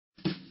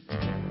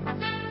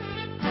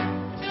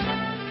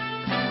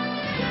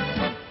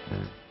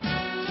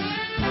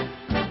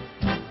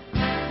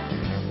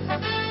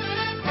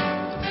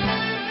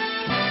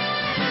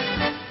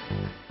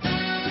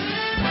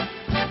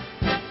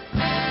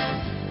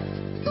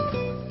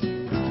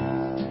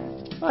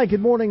Hi,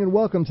 good morning and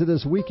welcome to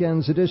this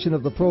weekend's edition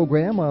of the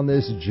program on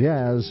this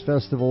Jazz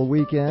Festival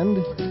weekend.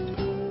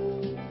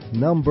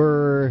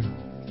 Number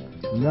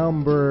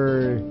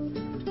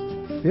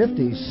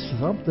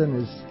 50-something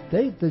is...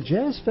 The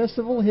Jazz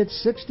Festival hit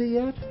 60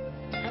 yet?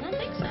 I don't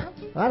think so.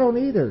 I don't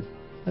either.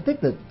 I think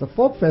that the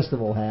Folk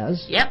Festival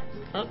has. Yep,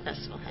 Folk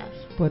Festival has.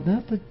 But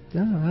not the...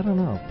 No, I don't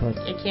know. But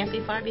it can't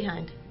be far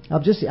behind.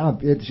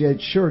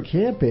 It sure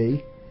can't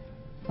be.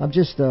 I'm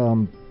just...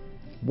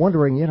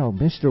 wondering,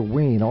 Mr.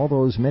 Ween, all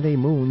those many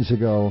moons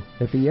ago,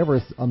 if he ever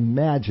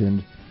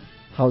imagined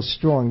how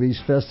strong these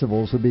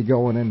festivals would be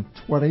going in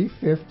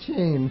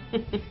 2015.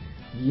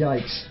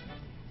 Yikes.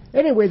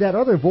 Anyway, that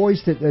other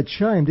voice that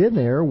chimed in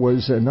there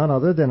was none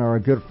other than our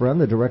good friend,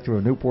 the director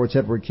of Newport's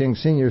Edward King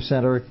Senior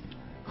Center,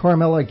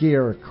 Carmela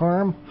Gear.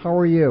 Carm, how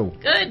are you?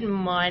 Good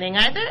morning,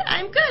 Arthur.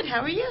 I'm good.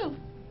 How are you?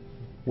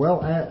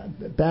 Well,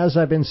 as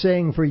I've been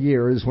saying for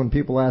years, when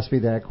people ask me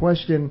that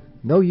question,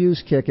 no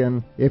use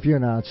kicking if you're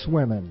not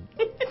swimming.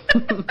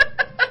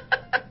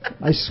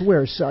 I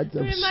swear.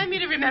 Remind me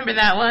to remember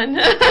that one.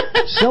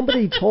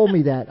 Somebody told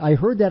me that. I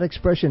heard that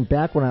expression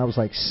back when I was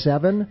like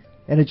 7,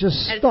 and it just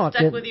stuck. It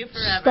stuck with you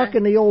forever. Stuck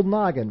in the old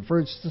noggin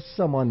for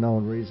some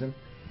unknown reason.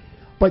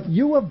 But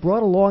you have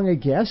brought along a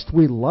guest.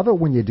 We love it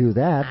when you do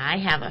that. I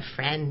have a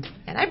friend,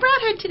 and I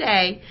brought her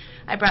today.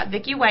 I brought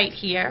Vicki White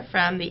here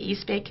from the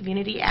East Bay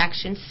Community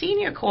Action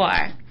Senior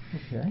Corps.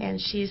 Okay.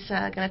 And she's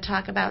going to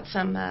talk about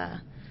some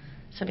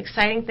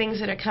exciting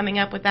things that are coming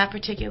up with that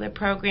particular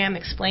program,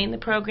 explain the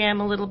program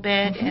a little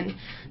bit, and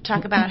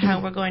talk about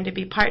how we're going to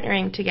be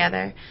partnering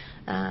together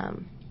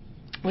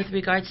with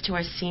regards to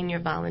our senior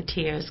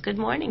volunteers. Good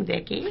morning,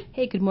 Vicki.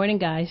 Hey, good morning,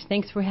 guys.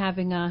 Thanks for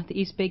having the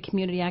East Bay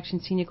Community Action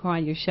Senior Corps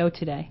on your show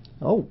today.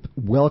 Oh,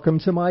 welcome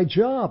to my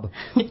job.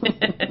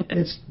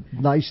 It's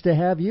nice to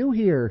have you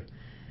here.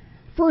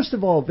 First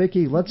of all,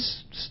 Vicki,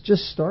 let's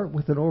just start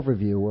with an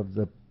overview of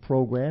the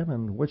program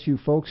and what you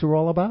folks are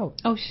all about.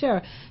 Oh,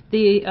 sure.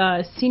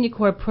 The Senior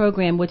Corps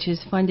program, which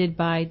is funded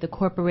by the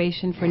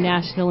Corporation for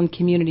National and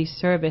Community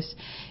Service,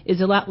 is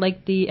a lot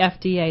like the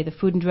FDA, the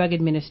Food and Drug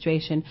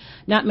Administration.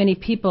 Not many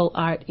people,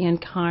 Art and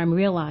Carm,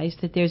 realize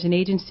that there's an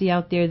agency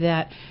out there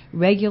that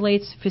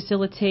regulates,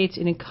 facilitates,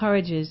 and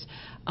encourages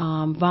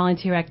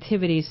volunteer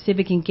activities,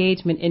 civic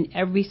engagement in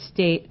every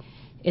state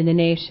in the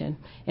nation.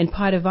 And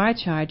part of our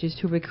charge is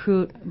to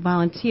recruit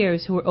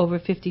volunteers who are over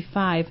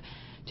 55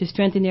 to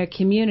strengthen their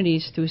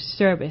communities through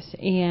service.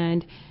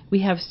 And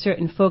we have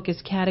certain focus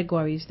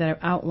categories that are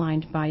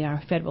outlined by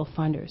our federal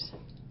funders.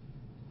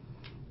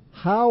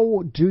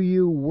 How do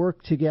you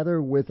work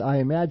together with, I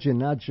imagine,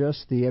 not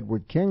just the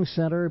Edward King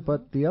Center,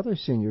 but the other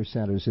senior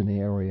centers in the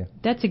area?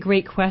 That's a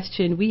great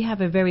question. We have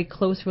a very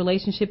close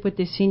relationship with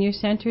the senior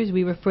centers.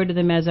 We refer to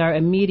them as our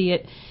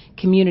immediate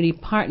community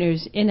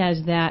partners, in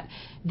as that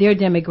their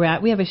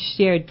demographic, we have a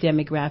shared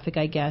demographic,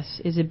 I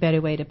guess, is a better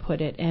way to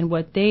put it. And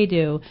what they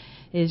do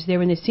is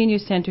they're in the senior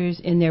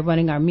centers and they're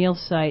running our meal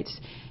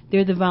sites.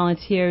 They're the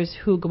volunteers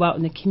who go out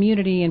in the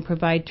community and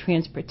provide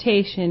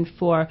transportation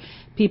for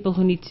people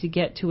who need to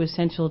get to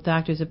essential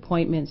doctor's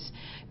appointments,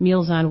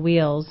 Meals on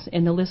Wheels,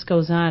 and the list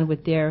goes on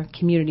with their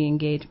community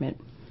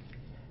engagement.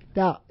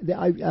 Now,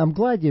 I'm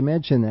glad you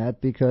mentioned that,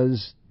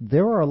 because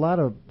there are a lot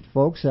of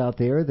folks out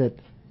there that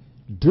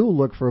do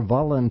look for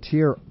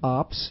volunteer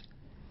ops.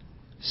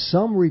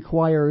 Some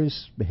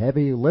requires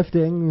heavy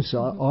liftings,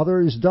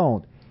 others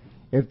don't.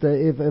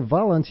 If a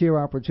volunteer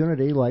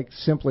opportunity, like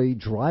simply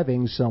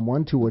driving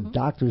someone to a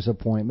doctor's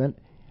appointment,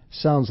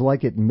 sounds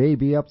like it may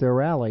be up their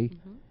alley,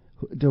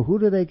 who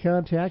do they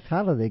contact?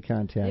 How do they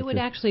contact? They would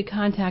actually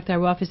contact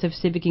our Office of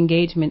Civic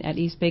Engagement at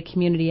East Bay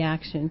Community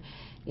Action.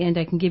 And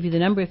I can give you the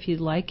number if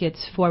you'd like.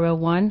 It's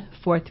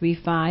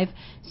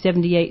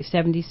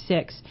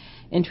 401-435-7876.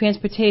 And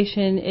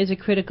transportation is a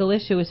critical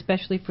issue,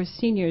 especially for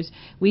seniors.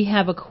 We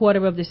have a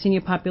quarter of the senior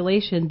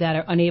population that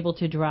are unable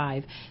to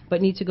drive, but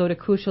need to go to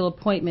crucial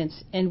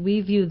appointments. And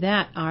we view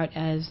that, Art,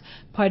 as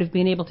part of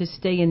being able to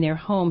stay in their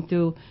home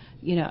through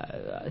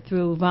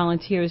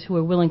volunteers who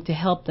are willing to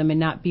help them and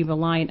not be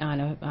reliant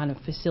on a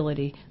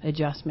facility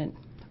adjustment.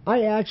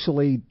 I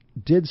actually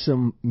did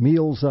some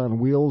Meals on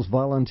Wheels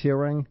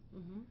volunteering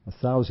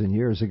 1,000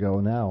 years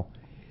ago now.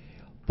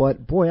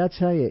 But, boy, I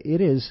tell you,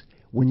 it is,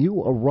 when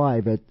you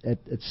arrive at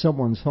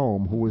someone's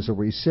home who is a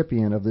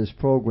recipient of this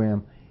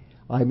program,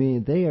 I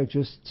mean, they are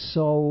just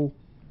so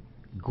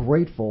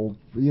grateful,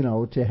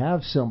 to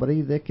have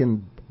somebody that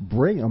can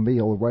bring a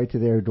meal right to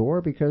their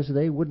door, because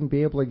they wouldn't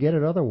be able to get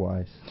it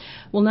otherwise.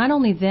 Well, not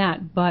only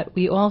that, but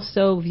we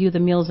also view the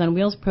Meals on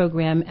Wheels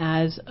program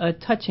as a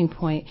touching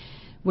point,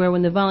 where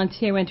when the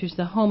volunteer enters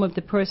the home of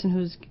the person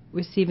who's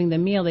receiving the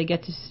meal, they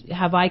get to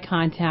have eye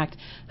contact.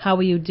 How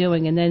are you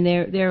doing? And then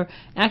they're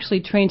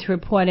actually trained to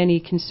report any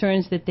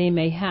concerns that they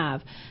may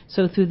have.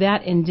 So through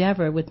that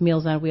endeavor with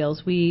Meals on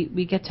Wheels,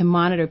 we get to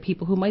monitor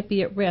people who might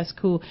be at risk,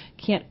 who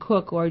can't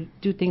cook or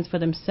do things for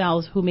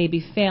themselves, who may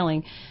be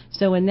failing.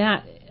 So in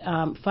that,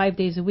 5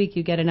 days a week,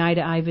 you get an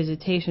eye-to-eye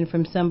visitation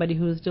from somebody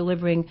who's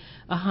delivering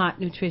a hot,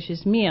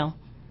 nutritious meal.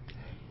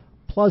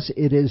 Plus,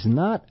 it is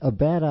not a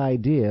bad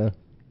idea,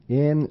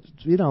 in,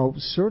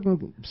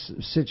 certain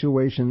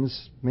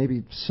situations,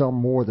 maybe some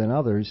more than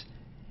others,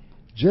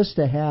 just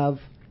to have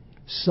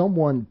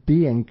someone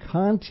be in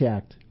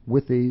contact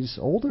with these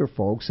older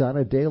folks on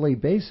a daily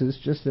basis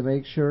just to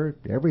make sure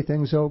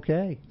everything's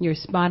okay. You're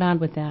spot on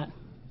with that.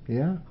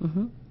 Yeah.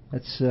 Mm-hmm.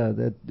 That's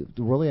that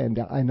really, and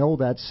I know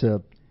that's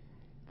a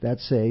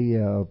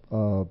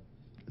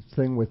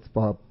thing with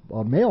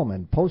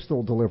mailmen,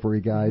 postal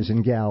delivery guys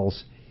and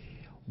gals,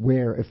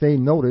 where if they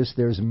notice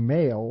there's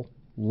mail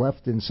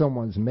left in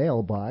someone's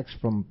mailbox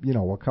from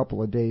a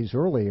couple of days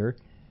earlier,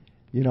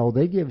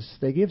 they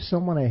give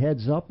someone a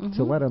heads up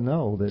to let them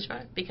know that. Sure,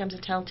 it becomes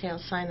a telltale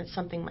sign that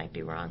something might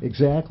be wrong.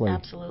 Exactly.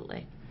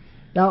 Absolutely.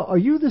 Now, are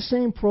you the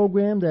same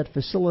program that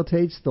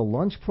facilitates the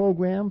lunch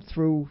program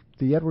through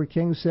the Edward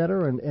King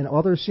Center and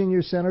other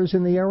senior centers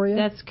in the area?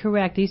 That's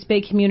correct. East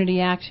Bay Community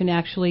Action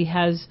actually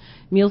has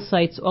meal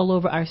sites all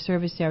over our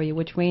service area,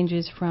 which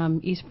ranges from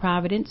East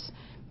Providence,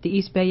 the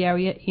East Bay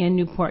area, and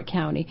Newport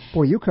County.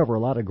 Boy, you cover a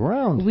lot of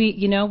ground.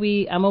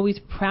 I'm always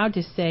proud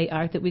to say,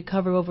 Art, that we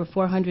cover over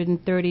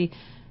 430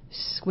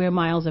 square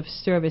miles of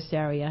service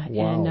area.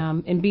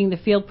 Wow. And being the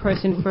field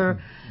person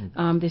for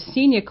the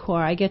Senior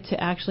Corps, I get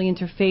to actually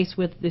interface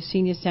with the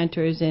senior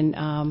centers and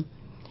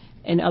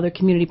other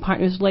community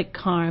partners like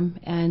CARM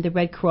and the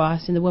Red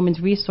Cross and the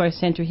Women's Resource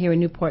Center here in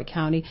Newport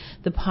County,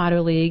 the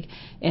Potter League,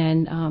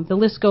 and the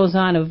list goes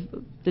on of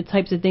the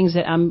types of things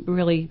that I'm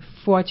really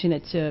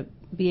fortunate to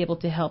be able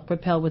to help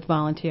propel with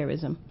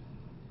volunteerism.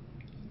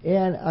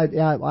 And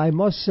I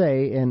must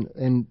say,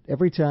 and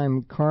every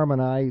time Carm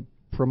and I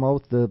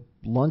promote the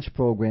lunch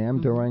program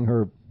during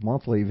her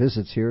monthly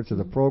visits here to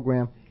the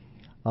program,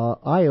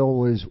 I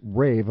always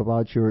rave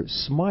about your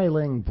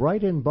smiling,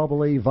 bright and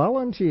bubbly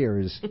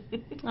volunteers.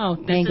 Oh,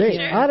 thank you.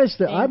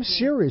 Honestly, I'm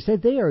serious.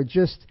 They are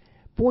just,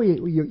 boy,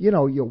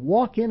 you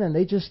walk in and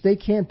they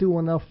can't do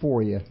enough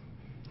for you.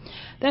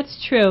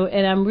 That's true,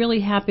 and I'm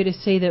really happy to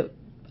say that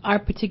our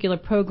particular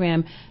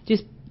program,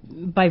 just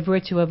by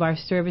virtue of our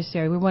service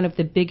area, we're one of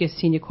the biggest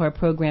Senior Corps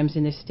programs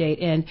in the state,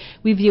 and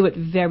we view it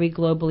very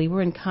globally.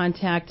 We're in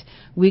contact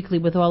weekly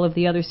with all of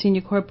the other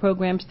Senior Corps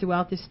programs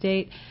throughout the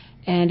state,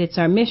 and it's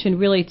our mission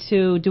really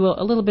to do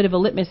a little bit of a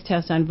litmus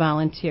test on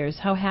volunteers.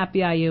 How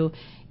happy are you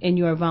in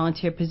your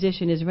volunteer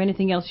position? Is there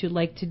anything else you'd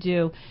like to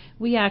do?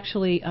 We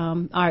actually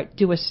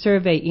do a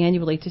survey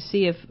annually to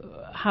see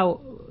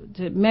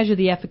to measure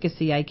the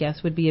efficacy, I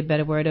guess would be a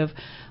better word, of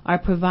our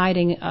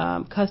providing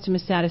customer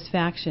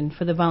satisfaction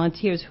for the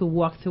volunteers who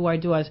walk through our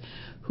doors,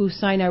 who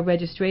sign our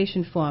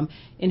registration form,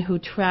 and who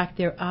track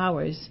their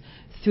hours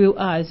through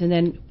us, and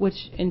then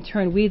which in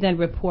turn we then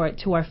report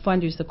to our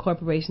funders, the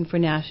Corporation for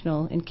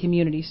National and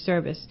Community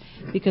Service,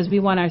 because we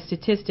want our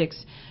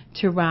statistics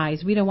to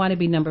rise. We don't want to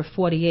be number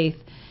 48th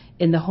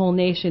in the whole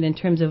nation in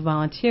terms of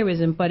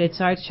volunteerism, but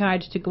it's our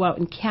charge to go out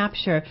and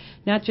capture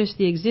not just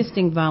the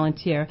existing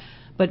volunteer,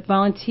 but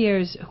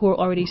volunteers who are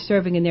already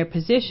serving in their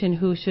position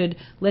who should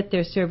let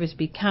their service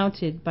be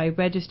counted by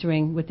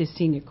registering with the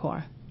Senior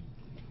Corps.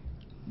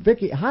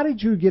 Vicki, how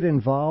did you get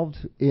involved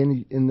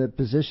in the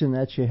position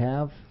that you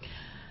have?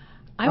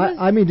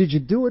 I mean, did you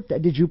do it?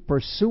 Did you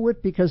pursue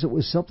it because it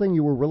was something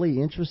you were really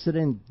interested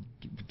in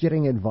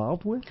getting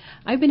involved with?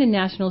 I've been in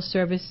national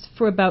service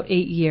for about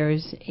 8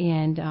 years,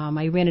 and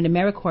I ran an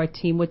AmeriCorps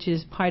team, which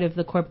is part of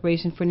the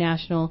Corporation for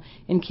National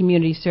and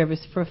Community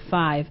Service, for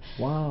 5.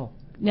 Wow.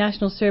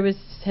 National service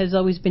has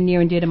always been near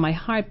and dear to my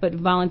heart, but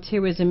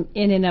volunteerism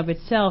in and of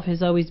itself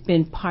has always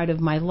been part of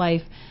my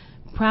life,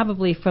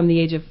 probably from the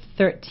age of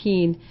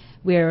 13,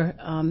 where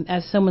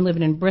as someone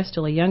living in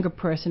Bristol, a younger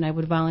person, I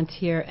would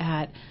volunteer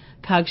at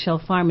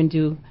Cogshell Farm and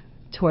do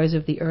tours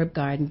of the herb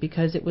garden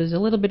because it was a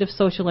little bit of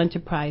social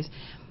enterprise.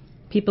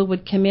 People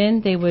would come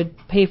in, they would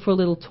pay for a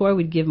little tour,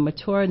 we'd give them a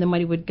tour, and the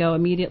money would go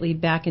immediately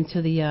back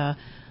into the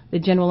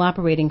general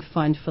operating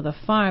fund for the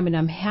farm, and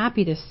I'm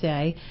happy to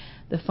say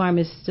the farm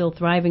is still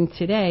thriving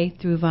today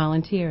through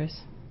volunteers.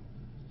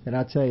 And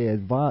I'll tell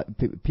you,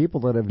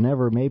 people that have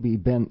never maybe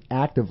been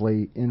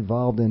actively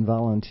involved in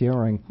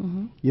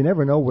volunteering, you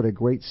never know what a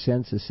great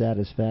sense of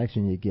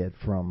satisfaction you get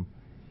from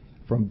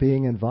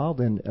being involved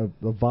in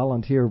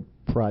volunteer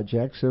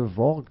projects of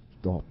all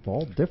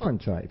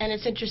different types. And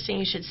it's interesting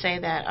you should say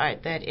that,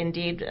 Art, that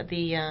indeed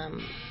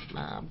the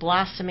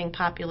blossoming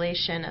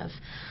population of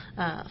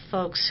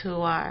folks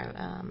who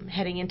are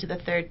heading into the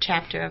third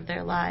chapter of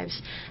their lives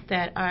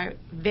that are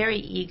very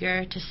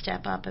eager to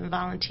step up and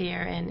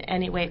volunteer in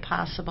any way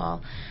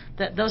possible,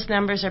 that those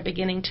numbers are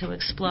beginning to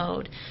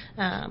explode.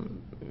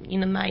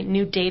 My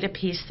new data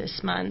piece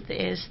this month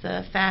is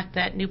the fact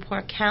that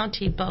Newport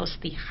County boasts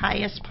the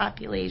highest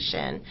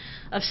population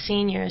of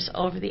seniors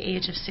over the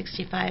age of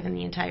 65 in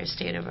the entire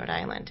state of Rhode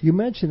Island. You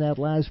mentioned that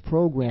last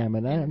program,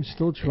 and I'm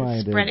still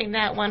trying to spreading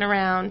that one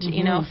around,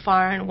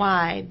 far and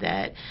wide.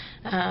 That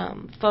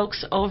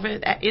folks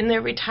in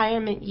their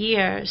retirement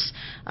years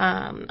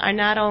are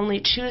not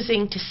only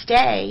choosing to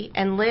stay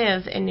and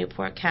live in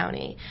Newport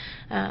County,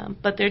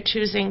 but they're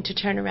choosing to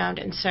turn around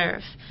and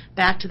serve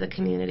back to the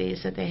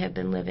communities that they have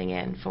been living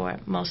in for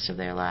most of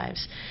their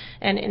lives.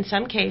 And in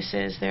some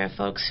cases, there are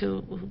folks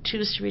who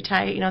choose to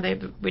retire,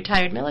 they've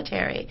retired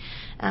military,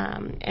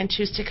 and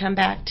choose to come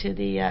back to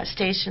the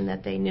station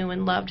that they knew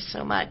and loved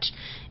so much,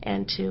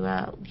 and to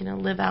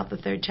live out the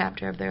third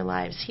chapter of their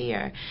lives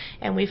here.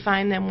 And we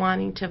find them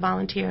wanting to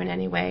volunteer in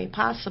any way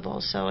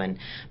possible. So in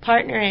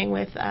partnering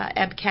with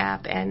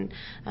EBCAP and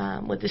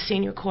with the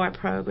Senior Corps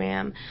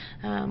program,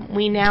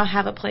 we now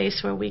have a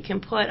place where we can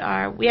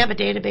we have a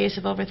database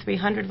of over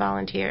 300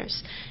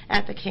 volunteers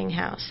at the King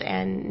House,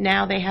 and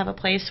now they have a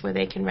place where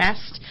they can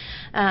rest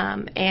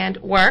and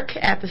work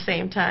at the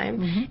same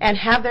time, and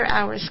have their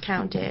hours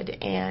counted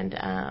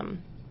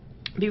and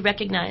be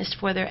recognized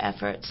for their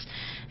efforts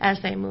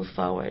as they move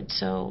forward.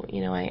 So,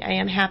 I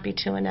am happy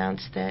to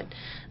announce that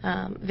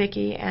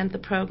Vicki and the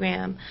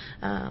program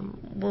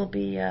will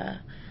be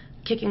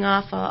kicking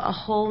off a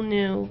whole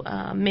new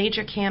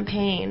major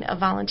campaign of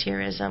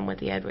volunteerism with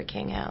the Edward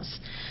King House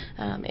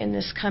in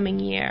this coming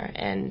year.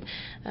 And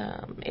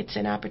it's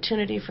an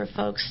opportunity for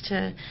folks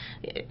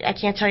I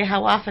can't tell you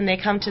how often they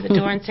come to the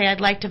door and say,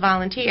 I'd like to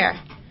volunteer.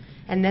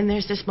 And then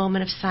there's this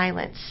moment of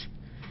silence,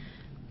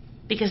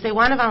 because they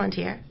want to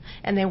volunteer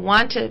and they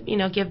want to,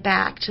 give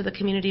back to the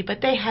community, but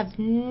they have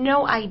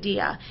no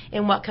idea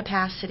in what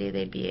capacity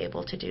they'd be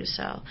able to do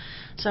so.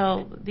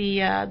 So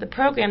the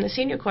program, the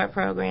Senior Corps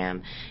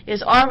program,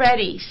 is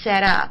already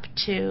set up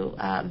to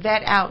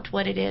vet out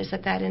what it is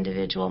that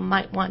individual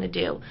might want to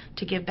do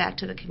to give back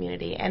to the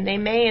community. And they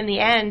may, in the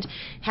end,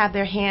 have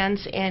their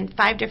hands in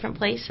 5 different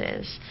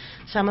places.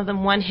 Some of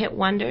them one-hit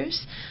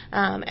wonders,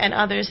 and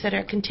others that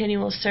are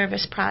continual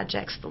service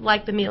projects,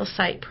 like the Meal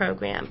Site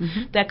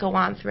program, that go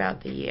on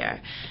throughout the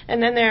year.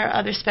 And then there are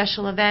other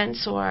special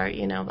events or,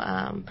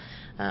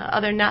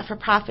 other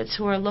not-for-profits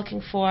who are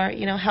looking for,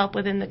 help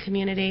within the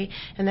community.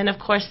 And then, of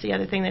course, the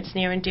other thing that's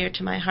near and dear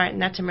to my heart,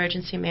 and that's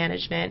emergency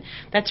management.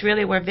 That's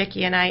really where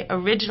Vicki and I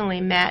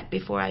originally met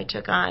before I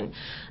took on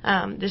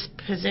this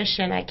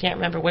position. I can't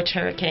remember which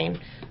hurricane.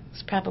 It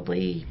was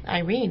probably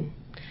Irene.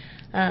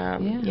 We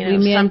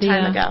manned some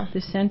time ago.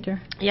 The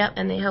center. Yep,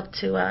 and they helped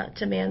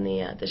to man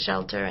the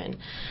shelter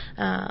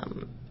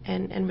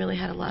and really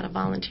had a lot of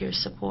volunteer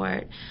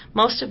support,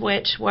 most of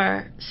which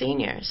were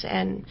seniors.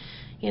 And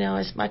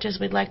as much as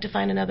we'd like to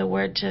find another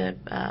word to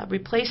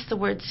replace the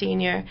word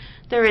senior,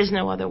 there is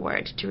no other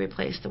word to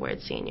replace the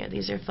word senior.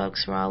 These are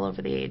folks who are all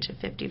over the age of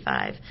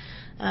 55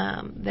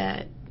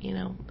 that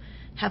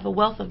have a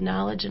wealth of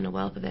knowledge and a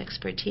wealth of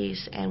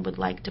expertise and would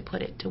like to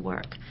put it to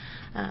work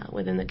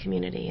within the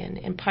community.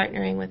 And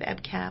partnering with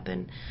EBCAP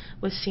and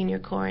with Senior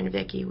Corps and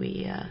Vicki,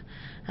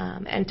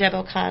 and Deb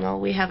O'Connell,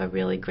 we have a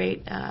really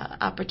great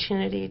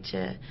opportunity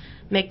to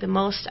make the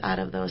most out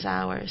of those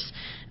hours.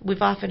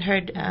 We've often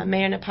heard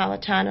Mayor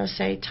Napolitano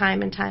say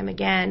time and time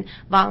again,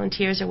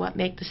 volunteers are what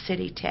make the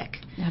city tick.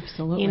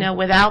 Absolutely.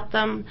 Without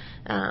them,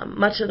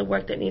 much of the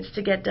work that needs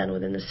to get done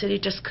within the city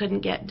just couldn't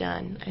get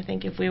done. I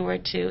think if we were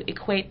to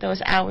equate those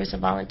hours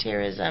of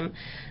volunteerism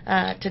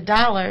to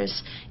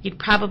dollars, you'd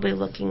probably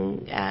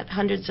looking at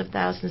hundreds of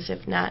thousands,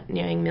 if not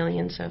nearing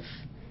millions of.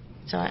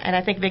 And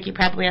I think Vicki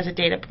probably has a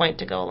data point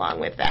to go along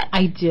with that.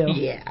 I do.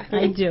 Yeah.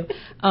 I do.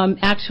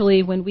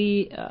 Actually, when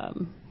we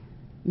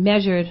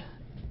measured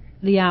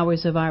the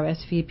hours of our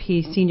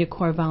SVP, Senior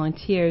Corps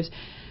volunteers,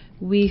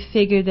 we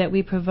figured that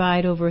we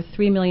provide over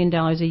 $3 million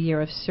a year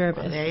of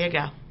service. Well, there you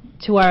go.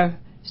 To our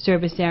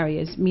service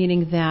areas,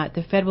 meaning that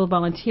the federal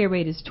volunteer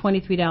rate is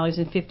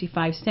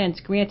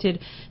 $23.55. Granted,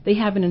 they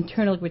have an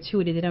internal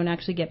gratuity. They don't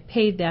actually get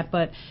paid that,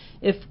 but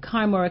if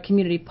CARM or a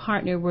community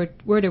partner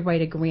were to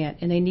write a grant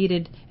and they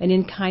needed an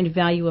in-kind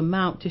value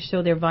amount to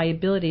show their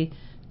viability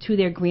to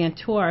their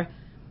grantor,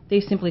 they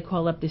simply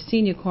call up the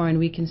Senior Corps and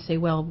we can say,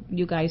 well,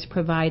 you guys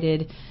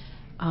provided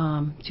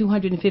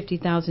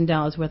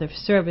 $250,000 worth of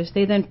service.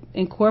 They then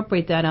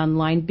incorporate that on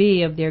line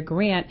B of their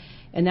grant,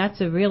 and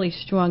that's a really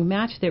strong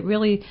match that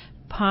really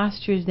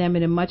postures them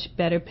in a much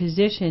better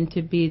position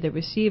to be the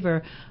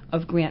receiver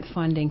of grant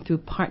funding through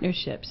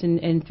partnerships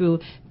and through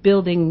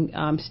building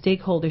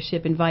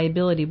stakeholdership and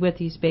viability with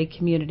East Bay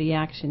Community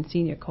Action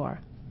Senior Corps.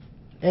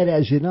 And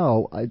as you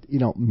know,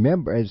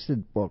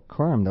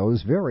 Carm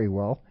knows very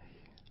well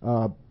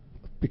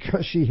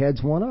because she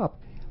heads one up.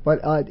 But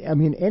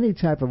any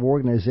type of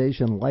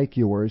organization like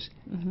yours,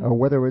 or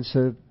whether it's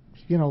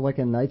like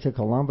a Knights of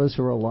Columbus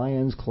or a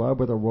Lions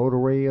Club or the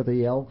Rotary or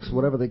the Elks,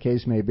 whatever the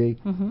case may be,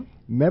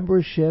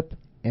 membership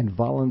and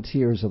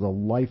volunteers are the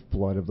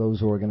lifeblood of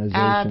those organizations.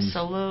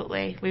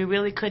 Absolutely. We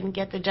really couldn't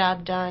get the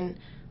job done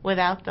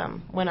without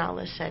them when all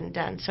is said and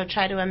done. So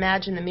try to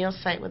imagine the meal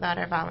site without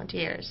our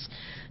volunteers.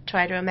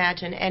 try to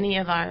imagine any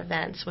of our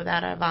events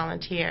without our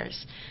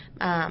volunteers.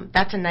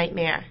 That's a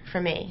nightmare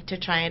for me, to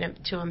try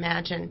to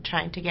imagine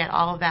trying to get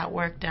all of that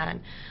work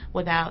done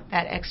without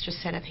that extra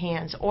set of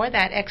hands or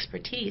that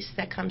expertise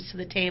that comes to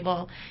the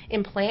table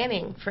in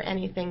planning for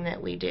anything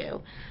that we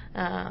do.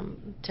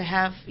 To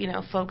have,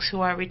 folks who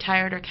are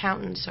retired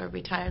accountants or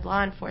retired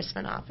law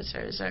enforcement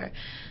officers or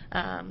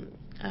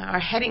are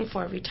heading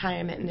for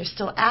retirement and they're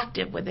still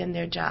active within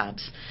their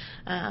jobs.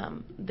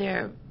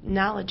 Their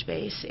knowledge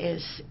base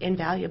is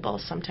invaluable.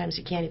 Sometimes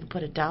you can't even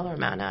put a dollar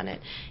amount on it.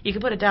 You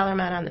can put a dollar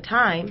amount on the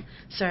time,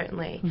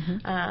 certainly,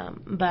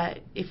 but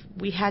if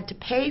we had to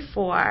pay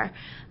for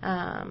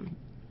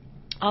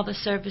all the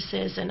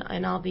services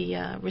and all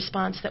the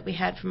response that we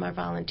had from our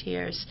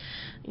volunteers,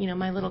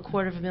 my little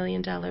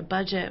 $250,000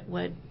 budget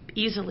would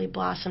easily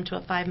blossom to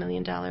a $5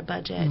 million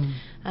budget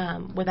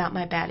without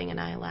my batting an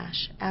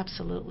eyelash.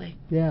 Absolutely.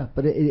 Yeah,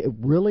 but it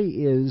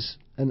really is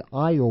an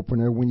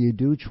eye-opener when you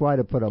do try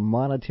to put a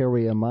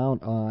monetary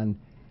amount on,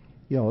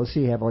 let's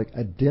say you have like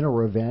a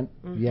dinner event.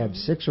 You have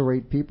 6 or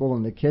 8 people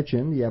in the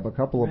kitchen. You have a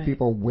couple of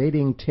people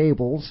waiting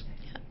tables.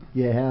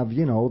 You have,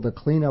 the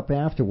cleanup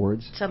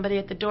afterwards. Somebody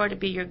at the door to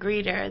be your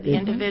greeter, the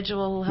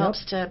individual who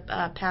helps to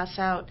pass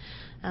out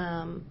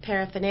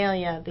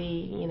paraphernalia,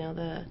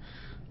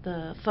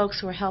 the folks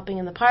who are helping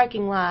in the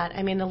parking lot.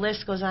 I mean, the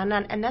list goes on and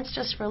on, and that's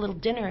just for a little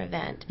dinner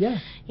event. Yeah.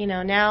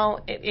 Now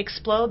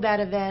explode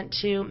that event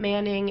to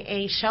manning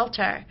a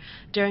shelter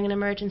during an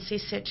emergency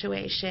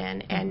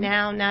situation, and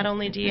now not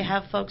only do you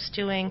have folks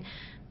doing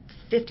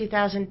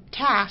 50,000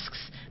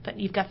 tasks, but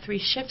you've got 3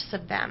 shifts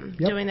of them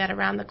doing that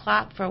around the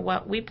clock for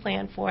what we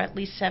plan for at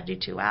least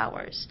 72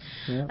 hours.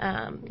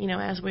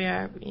 As we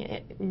are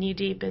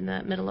knee-deep in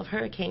the middle of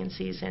hurricane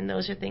season,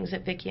 those are things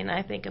that Vicki and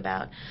I think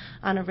about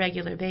on a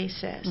regular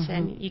basis.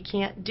 And you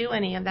can't do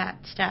any of that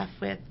stuff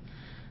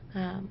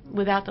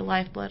without the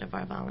lifeblood of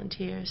our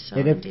volunteers. So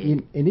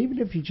and even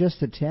if you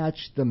just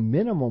attach the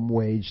minimum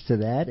wage to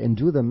that and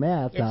do the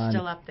math it's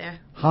still up there.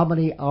 How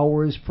many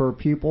hours per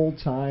pupil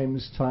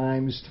times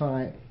time,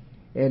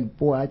 and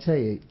boy, I tell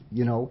you,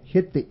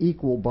 hit the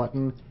equal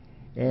button,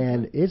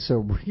 and it's a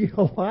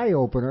real eye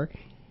opener,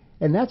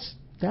 and that's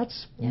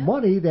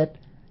money that,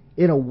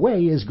 in a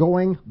way, is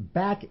going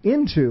back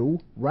into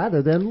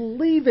rather than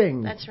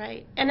leaving. That's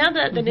right. And now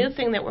the new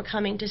thing that we're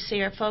coming to see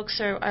are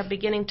folks are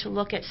beginning to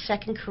look at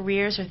second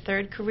careers or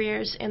third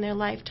careers in their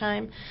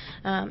lifetime.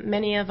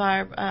 Many of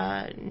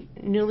our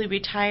newly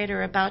retired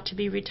or about to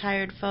be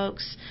retired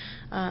folks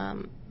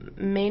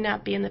may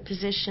not be in the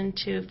position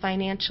to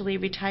financially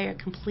retire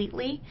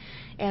completely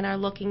and are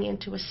looking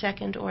into a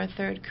second or a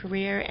third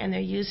career, and they're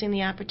using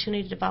the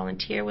opportunity to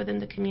volunteer within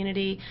the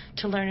community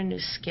to learn a new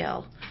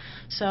skill.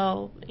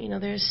 So,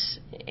 there's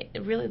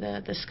really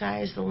the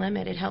sky is the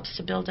limit. It helps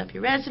to build up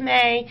your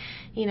resume,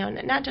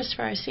 not just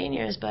for our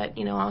seniors, but,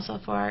 also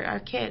for our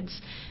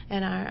kids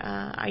and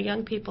our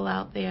young people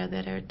out there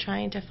that are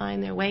trying to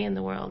find their way in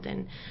the world.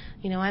 And,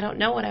 I don't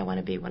know what I want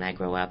to be when I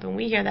grow up. And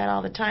we hear that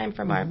all the time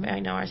from our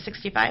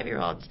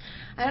 65-year-olds.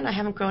 I don't know, I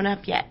haven't grown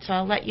up yet, so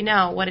I'll let you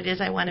know what it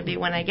is I want to be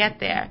when I get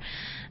there.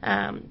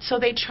 So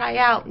they try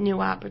out new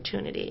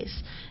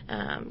opportunities.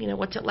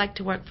 What's it like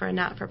to work for a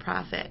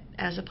not-for-profit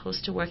as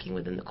opposed to working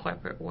within the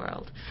corporate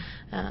world?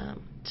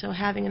 So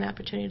having an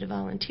opportunity to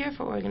volunteer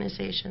for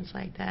organizations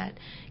like that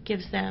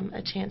gives them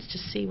a chance to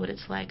see what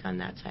it's like on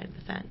that side of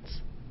the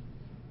fence.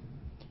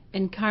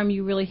 And Carm,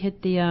 you really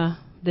hit the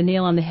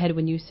nail on the head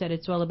when you said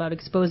it's all about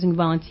exposing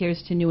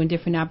volunteers to new and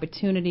different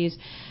opportunities.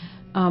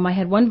 I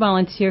had one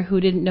volunteer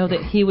who didn't know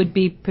that he would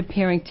be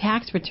preparing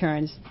tax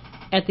returns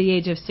at the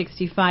age of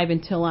 65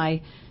 until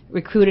I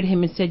recruited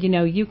him and said,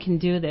 you can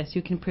do this.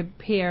 You can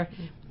prepare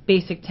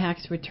basic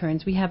tax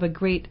returns. We have a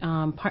great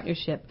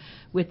partnership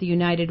with the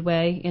United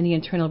Way and the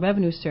Internal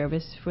Revenue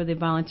Service for the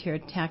Volunteer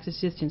Tax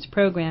Assistance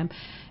Program.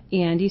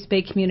 And East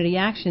Bay Community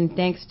Action,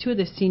 thanks to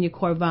the Senior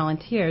Corps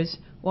volunteers,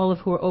 all of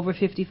who are over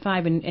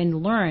 55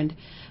 and learned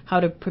how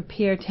to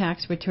prepare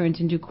tax returns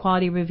and do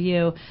quality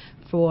review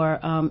for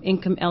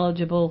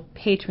income-eligible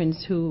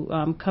patrons who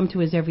come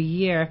to us every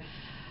year.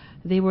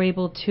 They were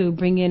able to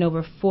bring in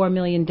over $4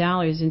 million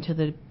into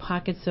the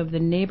pockets of the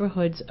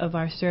neighborhoods of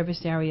our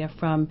service area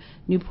from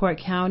Newport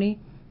County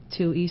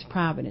to East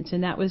Providence.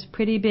 And that was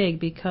pretty big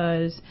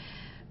because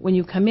when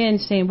you come in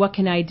saying, what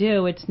can I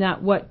do? It's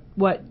not what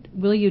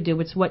will you do?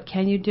 It's what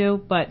can you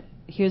do? But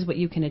here's what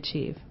you can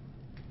achieve.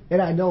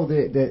 And I know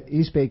that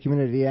East Bay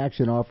Community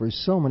Action offers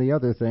so many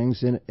other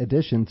things in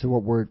addition to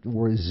what we're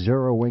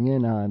zeroing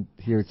in on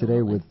here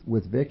today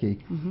with Vicki.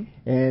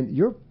 And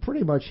you're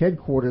pretty much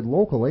headquartered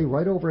locally,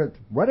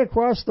 right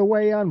across the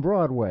way on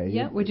Broadway.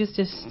 Yeah, we're just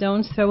a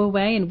stone's throw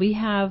away, and we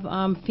have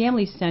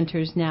family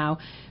centers now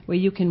where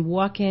you can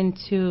walk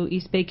into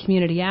East Bay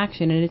Community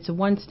Action, and it's a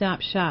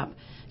one-stop shop.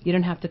 You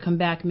don't have to come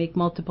back and make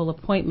multiple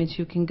appointments.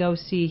 You can go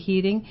see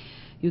heating.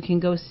 You can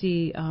go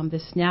see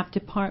the SNAP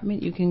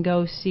department. You can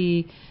go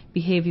see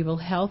behavioral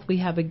health. We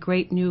have a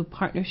great new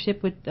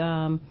partnership with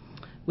the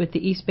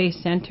East Bay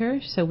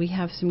Center, so we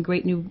have some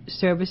great new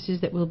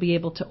services that we'll be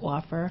able to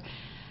offer.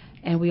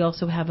 And we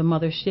also have a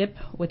mothership,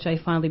 which I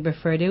fondly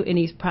refer to, in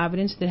East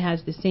Providence that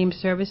has the same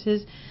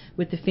services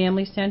with the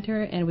Family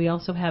Center. And we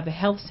also have a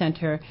health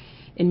center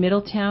in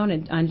Middletown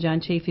and on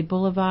John Chafee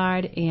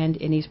Boulevard, and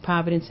in East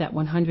Providence at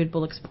 100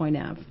 Bullocks Point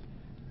Ave.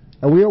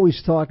 And we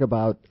always talk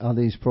about on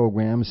these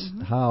programs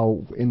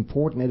how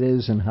important it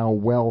is and how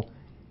well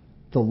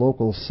the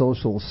local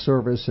social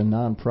service and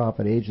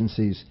nonprofit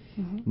agencies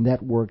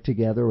network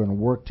together and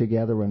work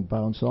together and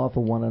bounce off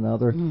of one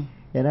another.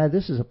 And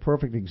this is a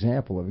perfect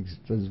example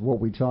of what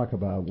we talk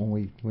about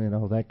when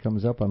that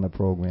comes up on the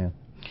program.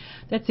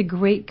 That's a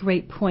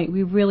great point.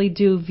 We really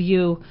do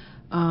view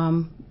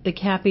the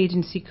CAP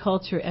agency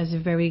culture as a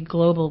very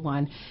global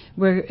one.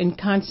 We're in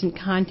constant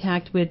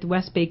contact with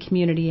West Bay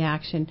Community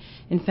Action.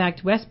 In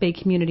fact, West Bay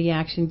Community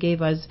Action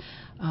gave us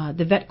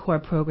the Vet Corps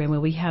program,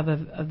 where we have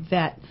a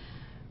vet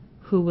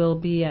who will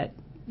be at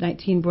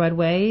 19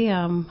 Broadway,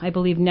 I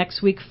believe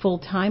next week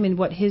full-time, and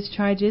what his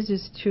charge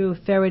is to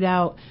ferret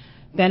out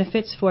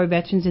benefits for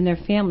veterans and their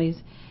families.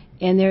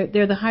 And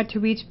they're the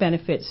hard-to-reach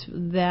benefits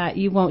that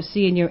you won't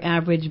see in your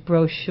average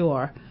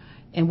brochure.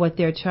 And what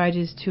their charge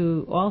is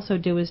to also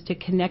do is to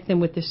connect them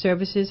with the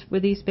services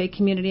with East Bay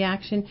Community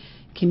Action,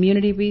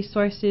 community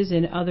resources,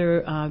 and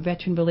other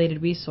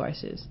veteran-related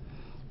resources.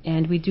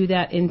 And we do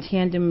that in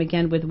tandem,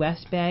 again, with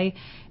West Bay.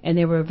 And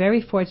they were very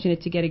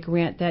fortunate to get a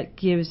grant that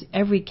gives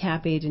every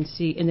CAP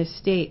agency in the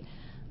state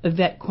a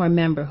Vet Corps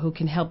member who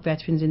can help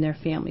veterans and their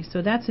families.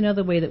 So that's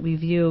another way that we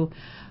view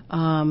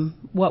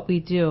what we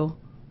do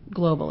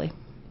globally.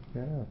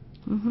 Yeah.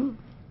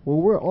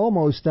 Well, we're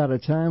almost out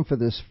of time for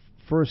this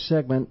first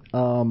segment,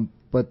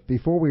 but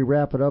before we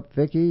wrap it up,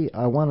 Vicki,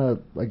 I want to,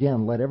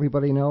 again, let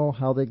everybody know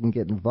how they can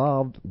get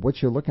involved,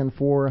 what you're looking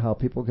for, how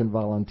people can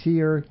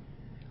volunteer,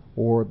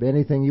 or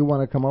anything you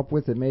want to come up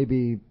with that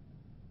maybe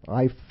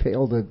I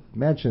failed to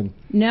mention.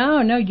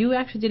 No, you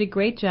actually did a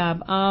great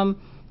job.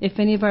 If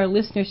any of our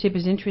listenership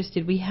is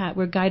interested,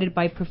 we're guided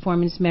by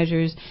performance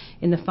measures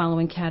in the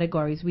following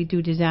categories. We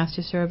do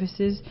disaster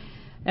services,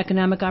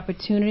 economic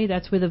opportunity,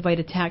 that's where the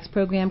VITA tax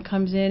program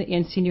comes in,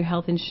 and senior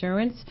health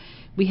insurance.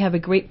 We have a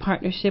great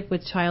partnership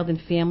with Child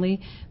and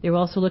Family. They're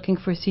also looking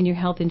for senior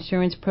health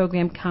insurance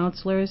program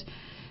counselors.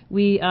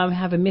 We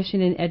have a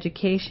mission in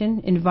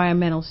education,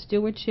 environmental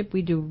stewardship.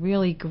 We do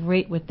really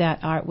great with that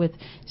art with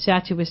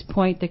Statuist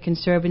Point, the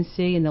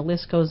Conservancy, and the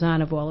list goes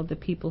on of all of the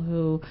people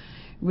who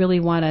really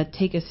want to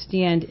take a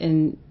stand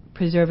in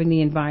preserving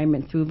the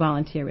environment through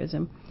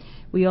volunteerism.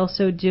 We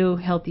also do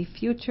Healthy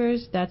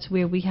Futures. That's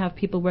where we have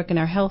people work in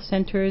our health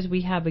centers.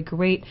 We have a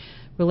great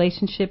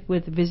relationship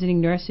with visiting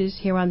nurses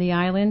here on the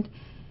island.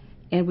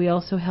 And we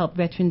also help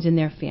veterans and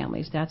their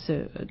families.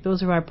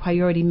 Those are our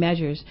priority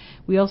measures.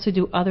 We also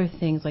do other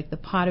things like the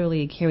Potter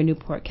League here in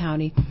Newport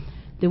County.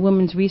 The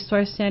Women's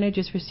Resource Center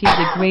just received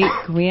a great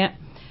grant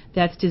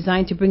that's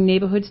designed to bring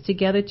neighborhoods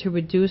together to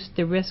reduce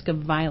the risk of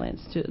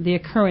violence, the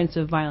occurrence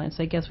of violence,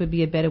 I guess would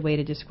be a better way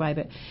to describe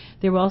it.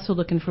 They're also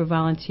looking for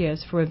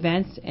volunteers for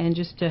events and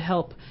just to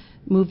help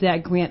move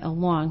that grant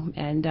along.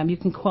 And you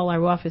can call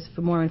our office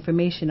for more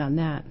information on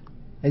that.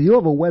 And you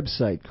have a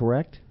website,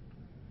 correct?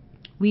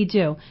 We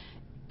do.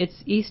 It's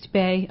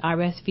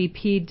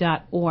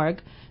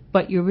eastbayrsvp.org,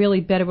 but you're really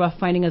better off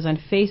finding us on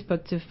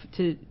Facebook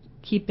to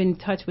keep in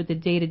touch with the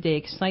day-to-day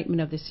excitement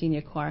of the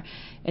Senior Corps,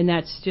 and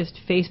that's just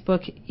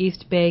Facebook,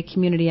 East Bay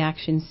Community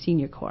Action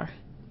Senior Corps.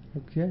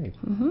 Okay,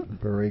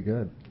 very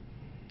good.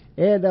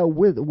 And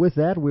with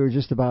that, we're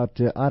just about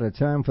out of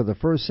time for the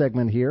first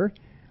segment here.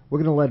 We're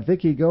going to let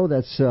Vicki go.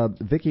 That's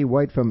Vicki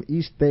White from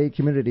East Bay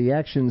Community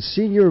Action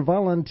Senior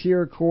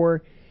Volunteer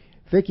Corps.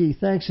 Vicki,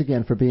 thanks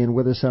again for being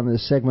with us on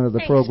this segment of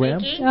the program.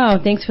 Vicki. Oh,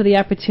 thanks for the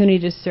opportunity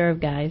to serve,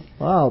 guys.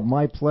 Oh,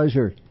 my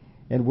pleasure.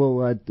 And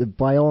we'll,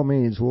 by all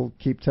means, we'll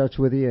keep touch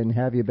with you and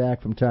have you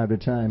back from time to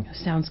time.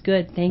 Sounds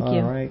good. Thank you.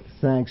 All right.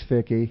 Thanks,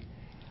 Vicki.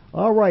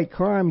 All right,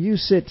 Carm, you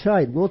sit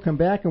tight. We'll come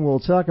back and we'll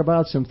talk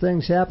about some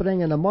things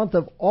happening in the month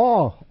of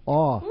August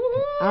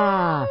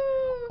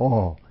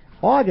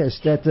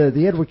at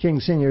the Edward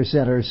King Senior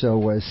Center.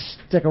 So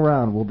stick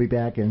around. We'll be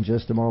back in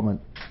just a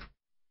moment.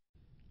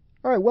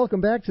 All right, welcome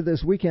back to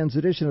this weekend's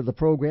edition of the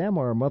program,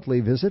 our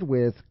monthly visit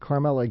with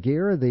Carmela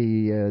Gear,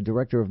 the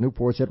director of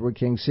Newport's Edward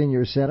King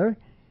Senior Center.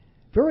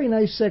 Very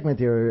nice segment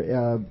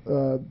there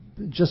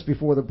just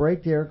before the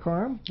break there,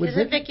 Carm.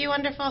 Isn't Vicki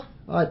wonderful?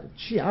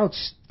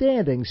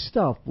 Outstanding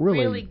stuff, really.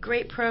 Really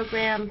great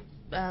program.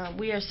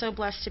 We are so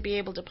blessed to be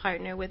able to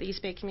partner with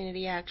East Bay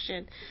Community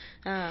Action,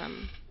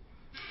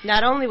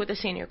 not only with the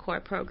Senior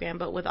Corps program,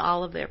 but with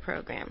all of their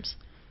programs.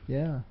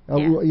 Yeah.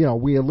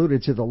 We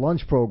alluded to the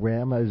lunch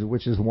program,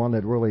 which is one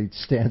that really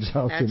stands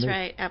out to me. That's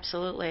right,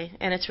 absolutely.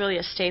 And it's really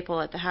a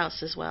staple at the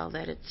house as well,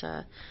 that it's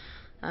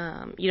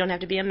you don't have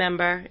to be a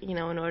member, in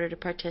order to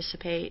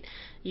participate.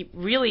 You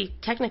really,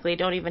 technically,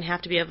 don't even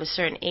have to be of a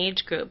certain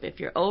age group. If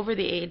you're over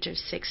the age of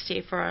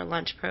 60 for our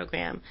lunch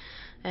program,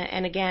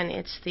 and again,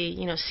 it's the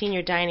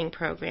senior dining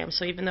program.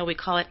 So even though we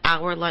call it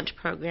our lunch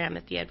program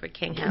at the Edward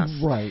King House,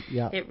 right?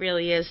 Yeah, it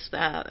really is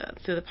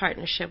through the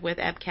partnership with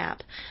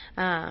EBCAP.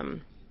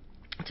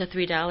 It's a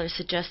 $3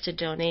 suggested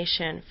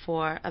donation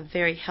for a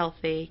very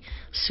healthy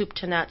soup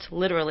to nuts,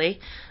 literally,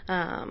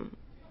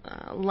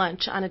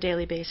 lunch on a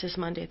daily basis,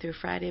 Monday through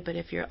Friday. But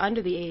if you're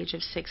under the age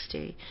of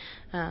 60,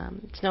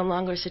 it's no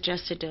longer a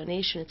suggested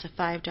donation. It's a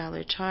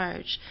 $5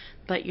 charge,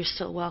 but you're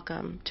still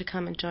welcome to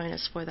come and join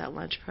us for that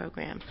lunch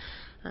program.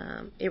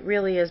 It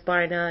really is,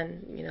 bar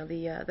none,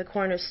 the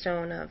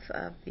cornerstone of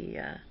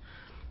the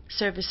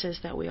services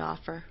that we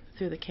offer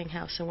through the King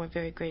House, and we're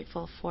very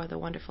grateful for the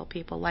wonderful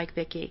people like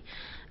Vicki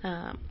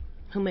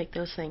who make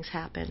those things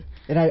happen.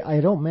 And I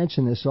don't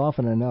mention this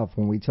often enough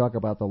when we talk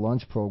about the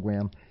lunch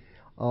program,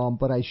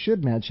 but I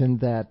should mention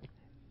that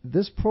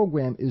this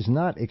program is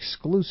not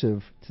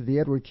exclusive to the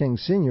Edward King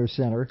Senior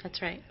Center. That's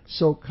right.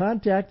 So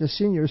contact a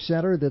senior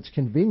center that's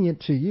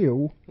convenient to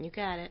you. You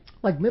got it.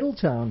 Like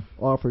Middletown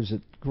offers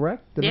it,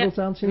 correct? The Yep.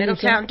 Middletown Senior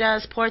Middletown Center?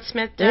 does.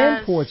 Portsmouth does.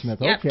 And Portsmouth,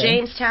 Yep. okay.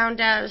 Jamestown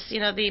does.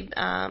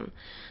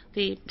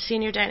 The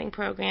senior dining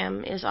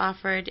program is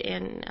offered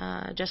in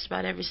just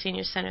about every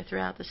senior center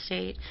throughout the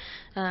state.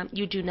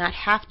 You do not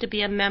have to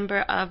be a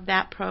member of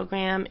that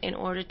program in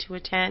order to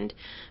attend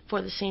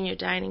for the senior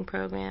dining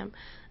program.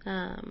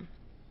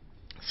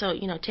 So,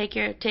 take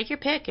your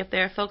pick. If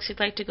there are folks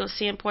you'd like to go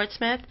see in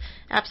Portsmouth,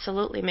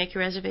 absolutely make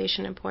your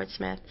reservation in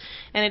Portsmouth.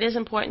 And it is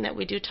important that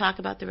we do talk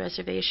about the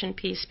reservation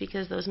piece,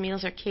 because those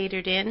meals are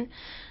catered in.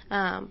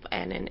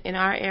 And in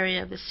our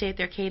area of the state,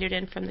 they're catered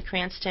in from the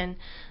Cranston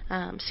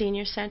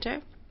Senior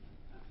Center,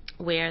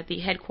 where the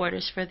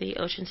headquarters for the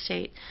Ocean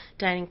State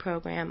Dining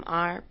Program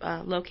are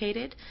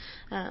located.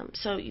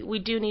 So we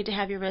do need to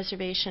have your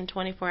reservation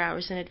 24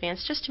 hours in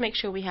advance, just to make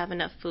sure we have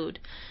enough food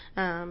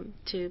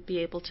to be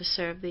able to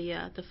serve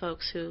the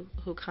folks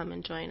who come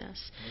and join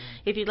us.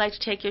 If you'd like to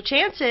take your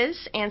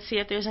chances and see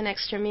if there's an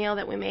extra meal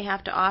that we may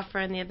have to offer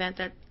in the event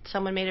that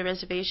someone made a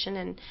reservation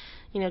and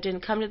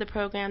didn't come to the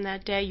program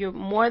that day, you're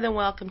more than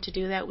welcome to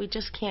do that. We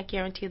just can't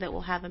guarantee that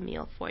we'll have a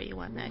meal for you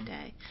on that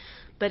day.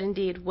 But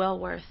indeed, well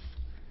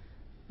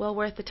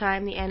worth the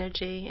time, the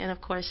energy, and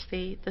of course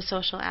the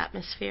social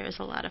atmosphere is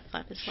a lot of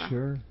fun as well.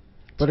 Sure.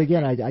 But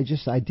again,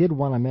 I did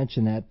want to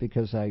mention that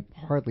because I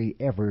hardly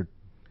ever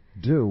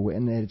do,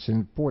 and it's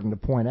important to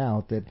point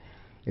out that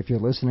if you're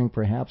listening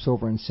perhaps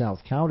over in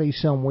South County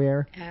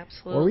somewhere,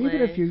 absolutely, or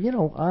even if you're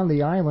on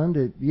the island,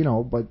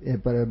 but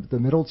the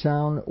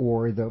Middletown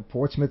or the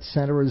Portsmouth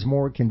Center is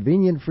more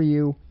convenient for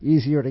you,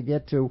 easier to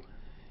get to,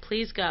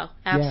 please go.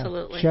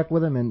 Absolutely. Yeah, check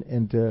with them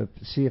and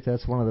see if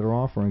that's one of their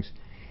offerings.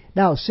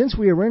 Now, since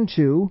we are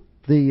into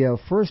the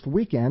first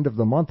weekend of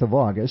the month of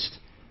August,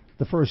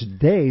 the first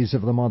days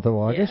of the month of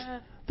August,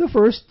 the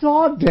first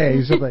dog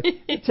days of the,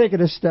 take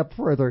it a step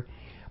further.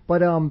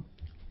 But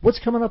what's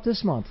coming up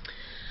this month?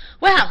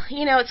 Well,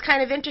 it's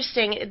kind of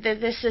interesting.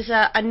 This is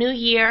a new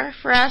year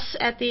for us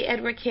at the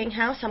Edward King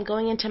House. I'm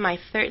going into my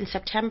third, in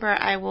September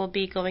I will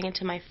be going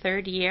into my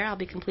third year. I'll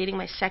be completing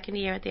my second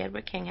year at the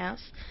Edward King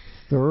House.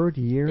 Third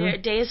year? There are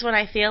days when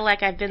I feel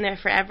like I've been there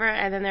forever,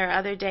 and then there are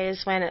other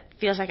days when it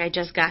feels like I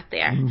just got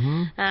there.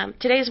 Mm-hmm.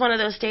 Today's one of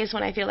those days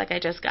when I feel like I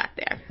just got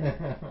there.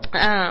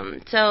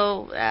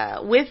 So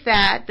with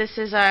that, this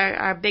is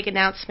our big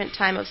announcement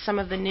time of some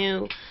of the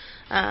new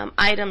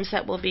items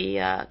that will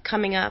be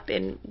coming up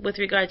with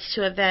regards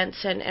to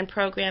events and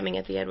programming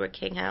at the Edward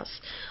King House.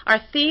 Our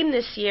theme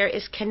this year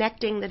is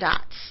Connecting the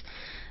Dots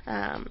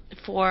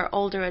for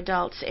older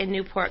adults in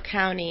Newport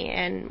County,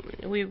 and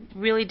we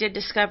really did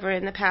discover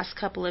in the past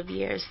couple of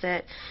years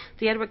that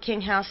the Edward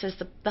King House is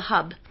the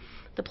hub,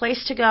 the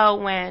place to go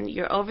when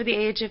you're over the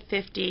age of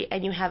 50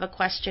 and you have a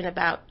question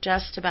about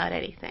just about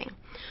anything,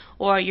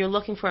 or you're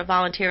looking for a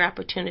volunteer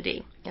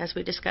opportunity, as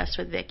we discussed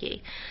with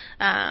Vicki,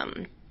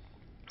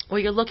 or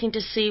you're looking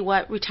to see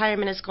what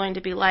retirement is going to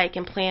be like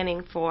and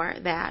planning for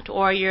that,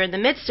 or you're in the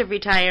midst of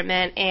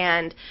retirement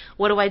and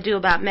what do I do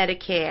about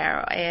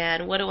Medicare,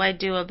 and what do I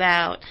do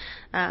about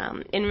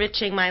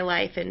enriching my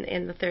life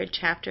in the third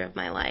chapter of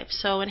my life.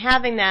 So in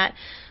having that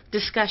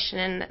discussion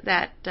and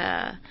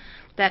that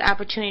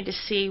opportunity to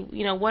see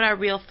what our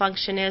real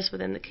function is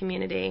within the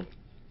community,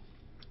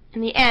 in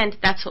the end,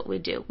 that's what we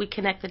do. We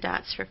connect the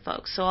dots for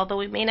folks. So although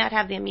we may not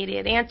have the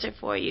immediate answer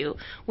for you,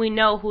 we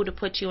know who to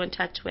put you in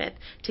touch with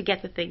to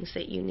get the things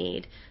that you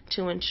need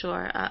to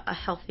ensure a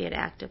healthy and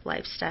active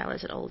lifestyle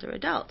as an older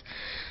adult.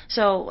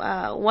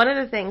 So one of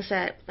the things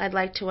that I'd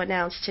like to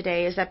announce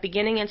today is that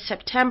beginning in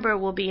September,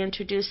 we'll be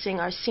introducing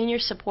our Senior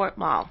Support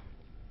Mall,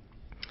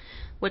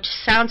 which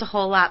sounds a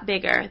whole lot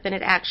bigger than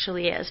it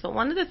actually is. But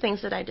one of the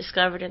things that I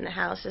discovered in the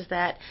house is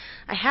that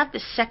I have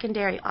this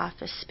secondary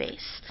office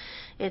space.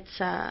 It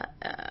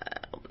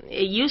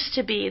used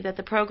to be that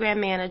the program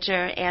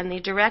manager and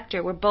the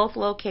director were both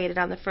located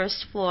on the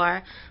first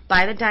floor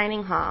by the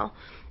dining hall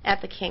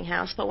at the King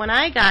House. But when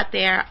I got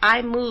there,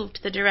 I moved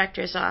the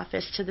director's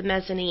office to the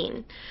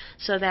mezzanine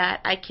so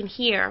that I can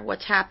hear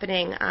what's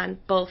happening on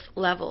both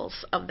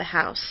levels of the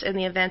house in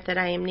the event that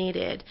I am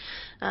needed.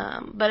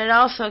 But it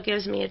also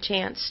gives me a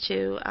chance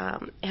to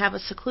have a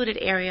secluded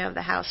area of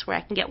the house where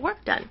I can get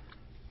work done.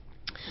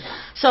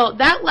 So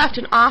that left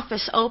an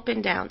office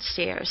open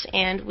downstairs,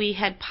 and we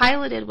had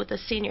piloted with a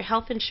senior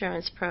health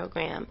insurance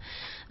program,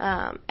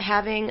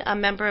 having a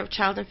member of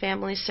Child and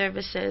Family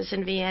Services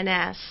in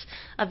VNS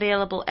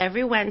available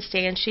every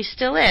Wednesday, and she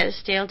still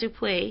is. Dale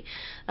Dupuis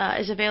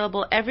is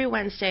available every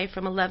Wednesday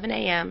from 11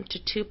 a.m. to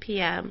 2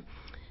 p.m.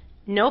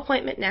 No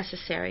appointment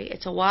necessary.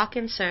 It's a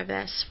walk-in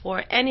service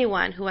for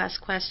anyone who has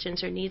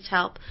questions or needs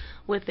help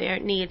with their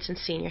needs in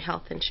senior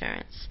health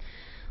insurance.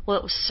 Well,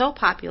 it was so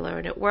popular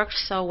and it worked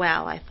so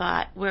well, I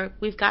thought,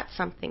 we've got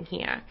something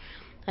here.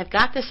 I've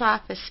got this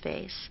office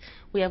space.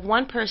 We have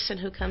one person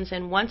who comes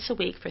in once a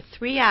week for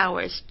 3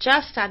 hours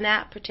just on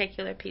that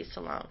particular piece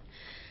alone.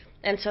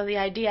 And so the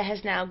idea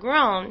has now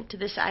grown to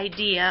this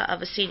idea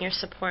of a senior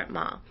support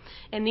mall.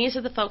 And these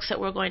are the folks that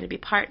we're going to be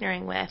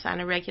partnering with on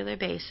a regular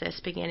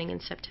basis beginning in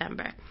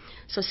September.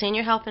 So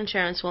Senior Health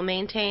Insurance will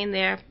maintain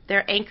their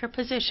anchor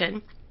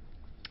position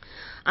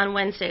on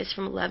Wednesdays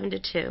from 11 to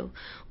 2.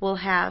 We'll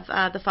have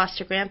the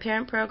Foster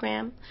Grandparent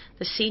Program,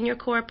 the Senior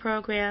Corps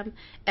Program,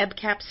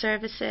 EBCAP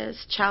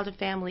Services, Child and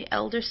Family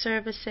Elder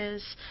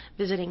Services,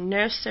 Visiting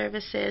Nurse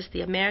Services,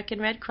 the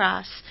American Red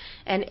Cross,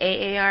 and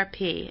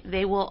AARP.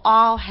 They will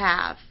all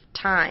have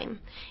time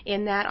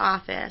in that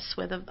office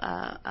with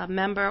a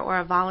member or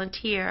a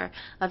volunteer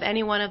of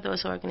any one of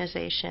those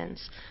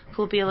organizations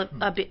who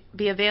will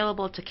be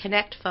available to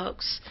connect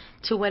folks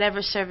to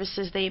whatever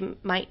services they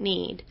might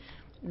need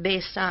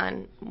based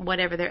on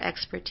whatever their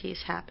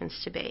expertise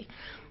happens to be.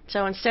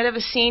 So instead of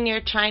a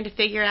senior trying to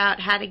figure out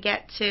how to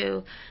get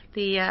to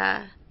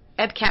the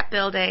EBCAP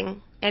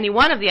building, any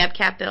one of the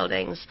EBCAP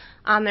buildings,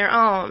 on their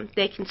own,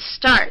 they can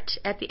start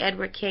at the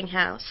Edward King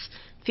House,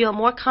 feel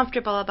more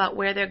comfortable about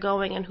where they're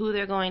going and who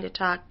they're going to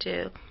talk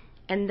to,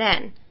 and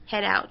then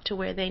head out to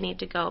where they need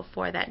to go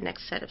for that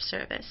next set of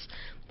service.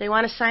 They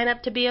want to sign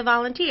up to be a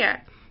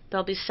volunteer.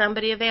 There'll be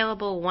somebody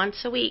available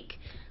once a week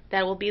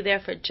that will be there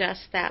for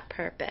just that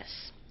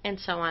purpose, and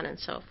so on and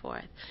so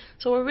forth.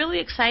 So we're really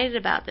excited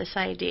about this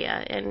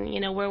idea, and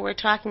where we're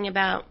talking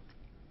about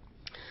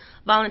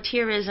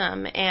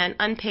volunteerism and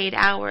unpaid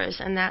hours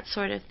and that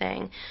sort of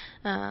thing.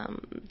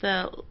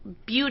 The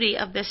beauty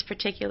of this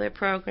particular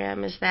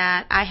program is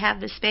that I have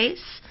the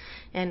space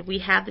and we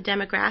have the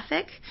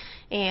demographic,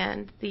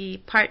 and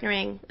the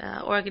partnering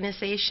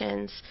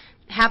organizations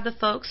have the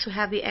folks who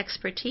have the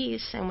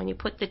expertise, and when you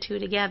put the two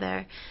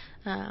together,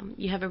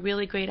 you have a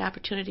really great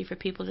opportunity for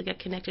people to get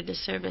connected to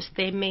service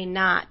they may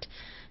not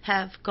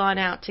have gone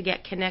out to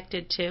get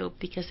connected to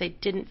because they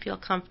didn't feel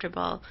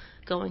comfortable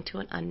going to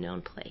an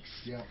unknown place.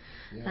 Yeah.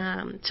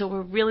 So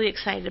we're really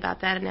excited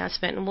about that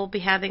announcement, and we'll be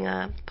having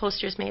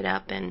posters made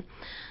up, and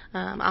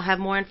I'll have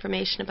more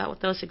information about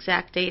what those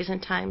exact days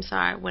and times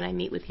are when I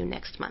meet with you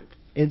next month.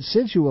 And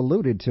since you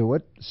alluded to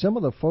it, some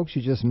of the folks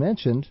you just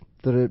mentioned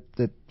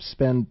that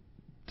spend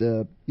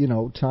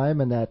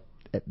time in that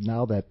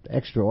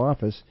extra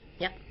office.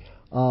 Yep.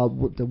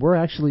 We're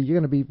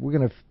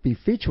going to be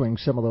featuring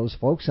some of those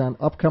folks on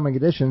upcoming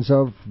editions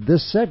of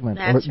this segment,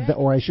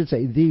 or I should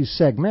say these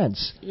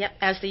segments. Yep,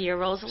 as the year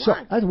rolls along.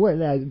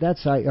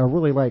 So I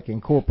really like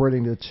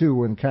incorporating the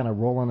two and kind of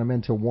rolling them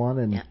into one,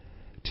 and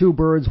two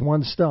birds,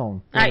 one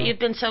stone. All right, you've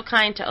been so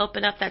kind to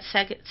open up that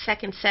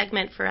second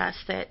segment for us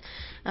that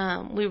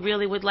we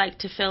really would like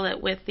to fill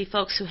it with the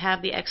folks who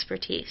have the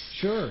expertise.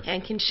 Sure.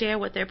 And can share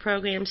what their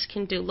programs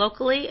can do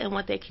locally and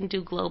what they can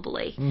do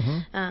globally.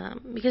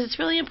 Mm-hmm. Because it's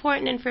really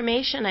important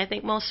information. I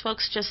think most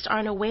folks just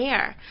aren't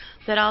aware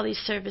that all these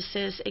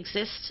services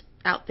exist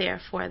out there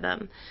for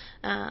them.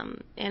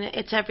 And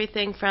it's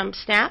everything from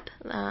SNAP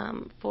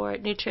for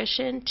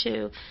nutrition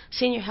to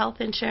senior health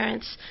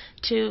insurance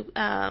to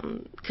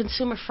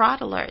consumer fraud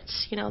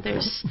alerts.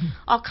 There's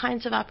all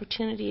kinds of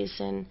opportunities,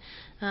 and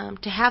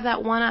to have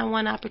that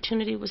one-on-one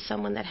opportunity with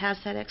someone that has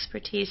that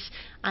expertise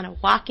on a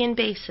walk-in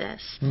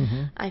basis,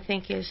 I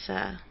think is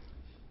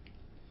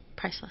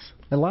priceless.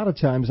 A lot of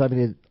times,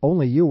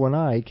 only you and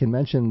I can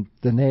mention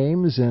the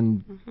names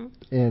and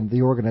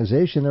the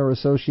organization they're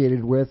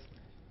associated with,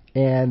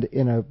 and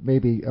in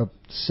maybe a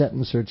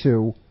sentence or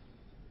two,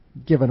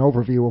 give an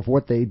overview of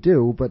what they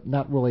do, but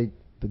not really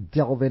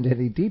delve into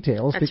any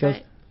details. That's because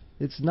right.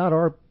 it's not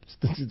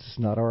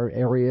our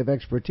area of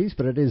expertise,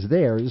 but it is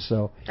theirs.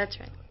 So that's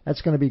right.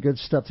 That's going to be good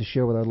stuff to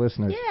share with our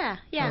listeners. Yeah,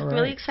 All right.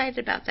 Really excited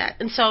about that.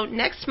 And so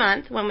next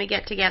month when we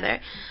get together,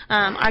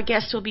 our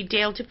guest will be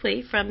Dale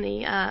Dupuis from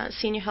the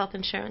Senior Health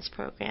Insurance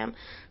Program.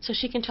 So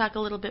she can talk a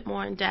little bit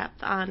more in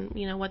depth on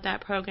what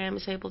that program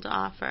is able to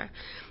offer.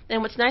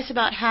 And what's nice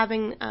about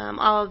having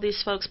all of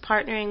these folks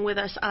partnering with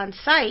us on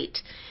site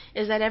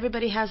is that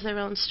everybody has their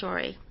own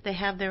story. They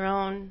have their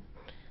own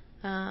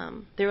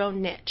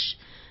niche.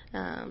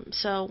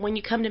 So when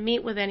you come to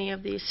meet with any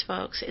of these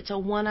folks, it's a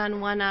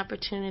one-on-one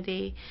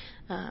opportunity.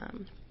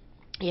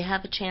 You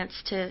have a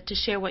chance to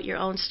share what your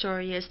own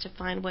story is, to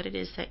find what it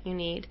is that you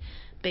need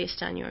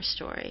based on your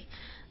story.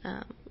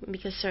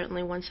 Because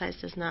certainly one size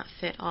does not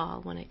fit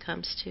all when it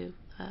comes to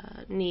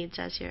needs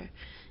as you're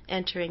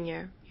entering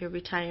your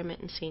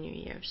retirement and senior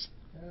years.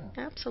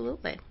 Yeah.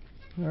 Absolutely.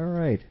 All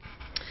right.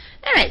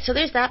 All right, so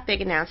there's that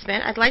big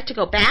announcement. I'd like to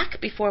go back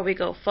before we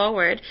go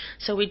forward.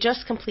 So we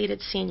just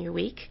completed Senior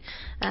Week.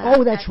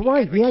 Oh, that's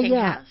right.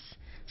 Yeah. House.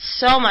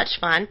 So much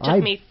fun.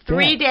 Took me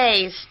 3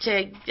 days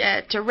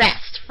to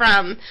rest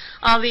from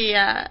all the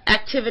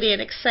activity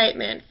and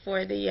excitement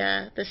for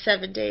the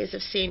 7 days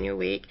of Senior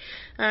Week.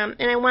 And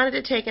I wanted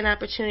to take an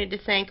opportunity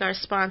to thank our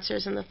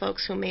sponsors and the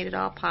folks who made it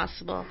all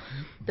possible.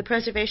 The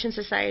Preservation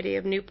Society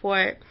of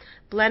Newport,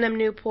 Blenheim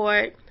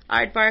Newport,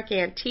 Aardvark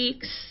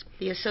Antiques,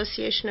 the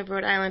Association of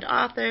Rhode Island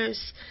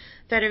Authors,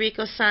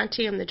 Federico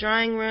Santi in the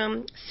Drawing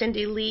Room,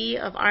 Cindy Lee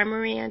of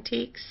Armory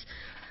Antiques,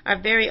 our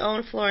very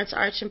own Florence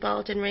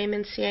Archambault and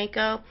Raymond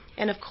Cienko,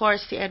 and of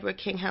course the Edward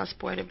King House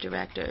Board of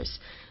Directors.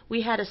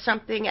 We had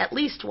at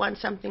least one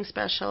something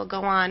special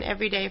go on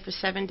every day for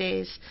 7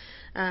 days.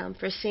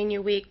 For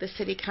Senior Week, the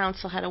City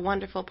Council had a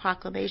wonderful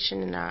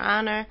proclamation in our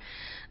honor.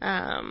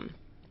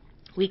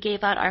 We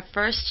gave out our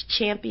first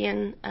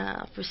Champion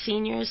for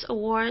Seniors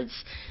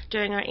Awards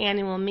during our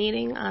annual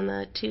meeting on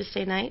the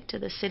Tuesday night to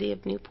the City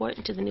of Newport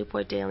and to the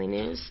Newport Daily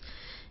News.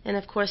 And,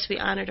 of course, we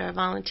honored our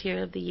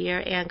Volunteer of the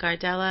Year, Ann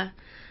Gardella.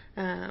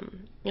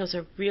 It was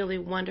a really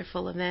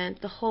wonderful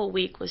event. The whole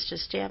week was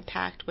just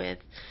jam-packed with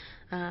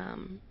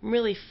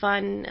really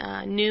fun,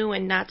 new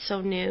and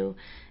not-so-new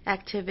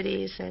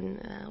activities, and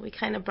we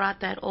kind of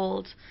brought that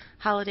old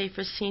Holiday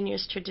for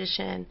Seniors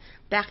tradition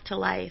back to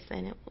life,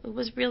 and it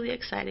was really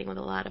exciting with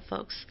a lot of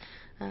folks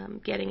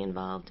getting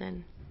involved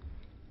and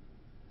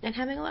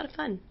having a lot of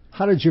fun.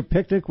 How did your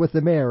picnic with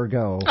the mayor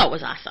go? Oh, it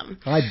was awesome.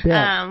 I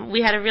bet.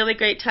 We had a really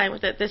great time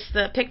with it.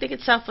 The picnic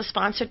itself was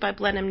sponsored by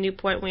Blenheim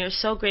Newport, and we are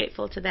so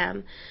grateful to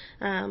them.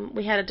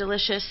 We had a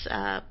delicious,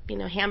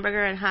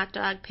 hamburger and hot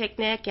dog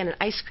picnic and an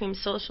ice cream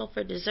social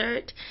for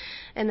dessert.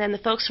 And then the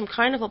folks from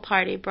Carnival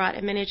Party brought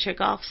a miniature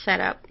golf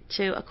setup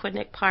to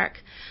Aquidneck Park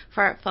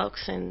for our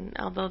folks. And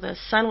although the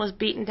sun was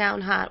beaten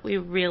down hot, we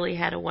really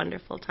had a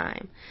wonderful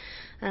time.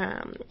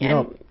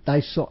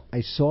 I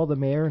saw the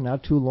mayor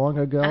not too long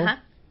ago. Uh-huh.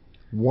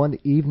 One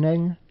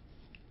evening,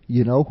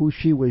 you know who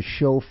she was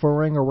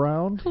chauffeuring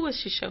around? Who was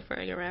she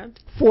chauffeuring around?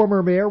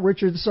 Former Mayor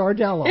Richard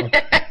Sardello.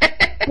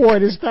 Boy,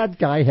 does that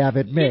guy have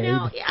it made.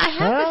 I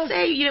have to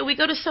say, we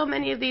go to so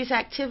many of these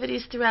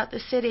activities throughout the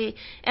city,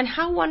 and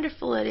how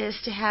wonderful it is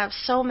to have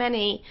so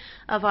many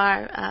of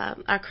our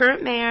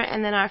current mayor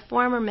and then our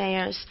former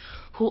mayors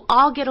who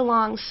all get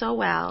along so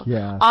well,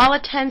 all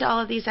attend all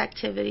of these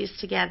activities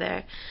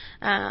together.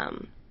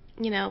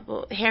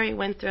 Harry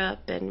Winthrop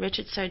and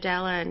Richard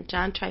Sardella and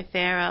John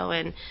Trifero,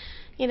 and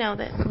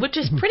which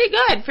is pretty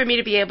good for me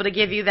to be able to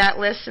give you that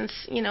list, since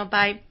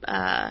by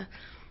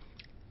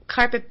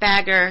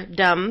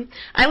carpetbaggerdom,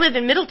 I live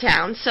in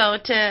Middletown, so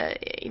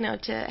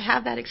to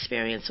have that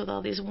experience with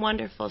all these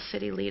wonderful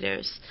city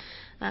leaders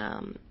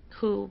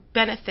who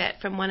benefit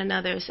from one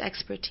another's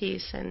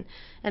expertise and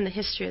the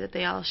history that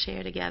they all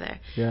share together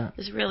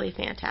is really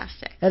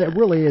fantastic. And it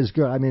really is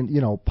good. I mean,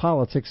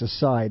 politics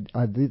aside,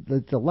 a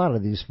lot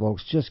of these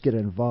folks just get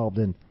involved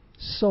in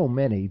so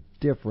many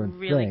different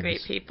things. Really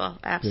great people,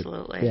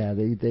 absolutely.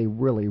 They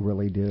really,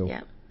 really do.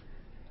 Yeah.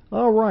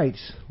 All right.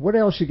 What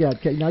else you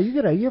got? Now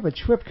you have a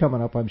trip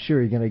coming up. I'm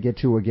sure you're going to get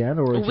to again,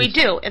 or we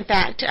do. In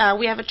fact,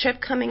 we have a trip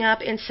coming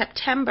up in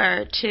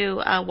September to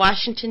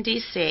Washington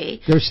D.C.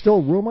 There's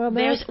still room on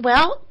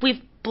that?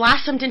 We've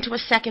blossomed into a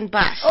second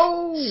bus.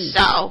 Oh.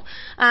 So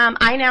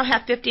I now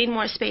have 15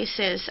 more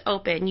spaces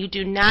open. You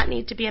do not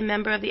need to be a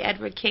member of the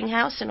Edward King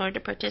House in order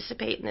to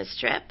participate in this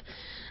trip.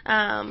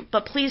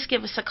 But please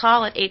give us a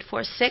call at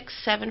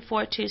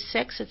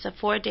 846-7426. It's a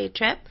 4-day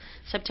trip,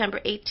 September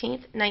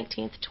 18th,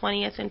 19th,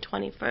 20th, and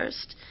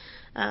 21st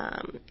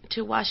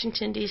to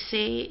Washington,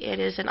 D.C. It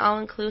is an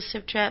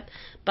all-inclusive trip,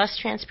 bus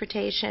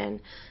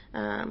transportation,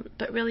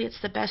 but really it's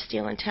the best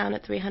deal in town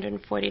at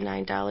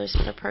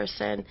 $349 per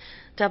person,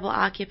 double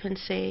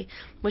occupancy,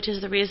 which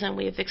is the reason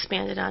we've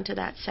expanded onto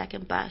that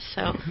second bus.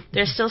 So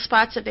there's still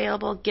spots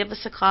available. Give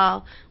us a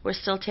call. We're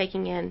still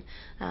taking in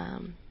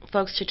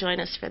folks to join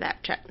us for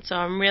that trip. So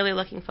I'm really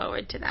looking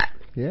forward to that.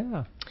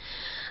 Yeah.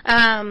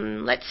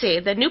 Let's see.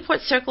 The Newport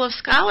Circle of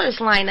Scholars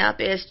lineup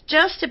is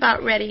just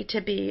about ready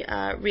to be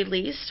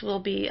released. We'll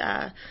be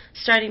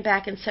starting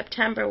back in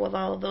September with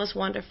all of those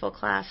wonderful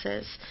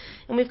classes.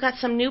 And we've got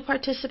some new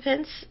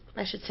participants,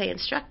 I should say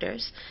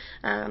instructors,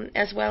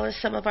 as well as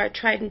some of our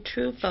tried and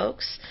true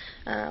folks.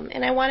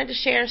 And I wanted to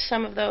share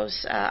some of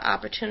those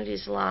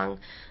opportunities along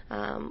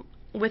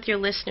with your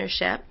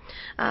listenership.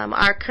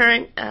 Our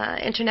current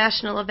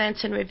international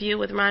events and review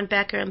with Ron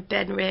Becker and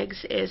Ben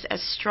Riggs is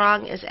as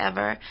strong as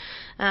ever.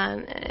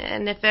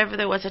 And if ever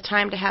there was a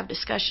time to have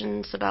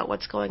discussions about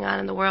what's going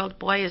on in the world,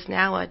 boy, is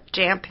now a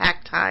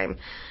jam-packed time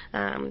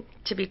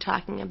to be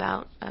talking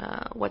about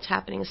what's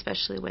happening,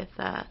 especially with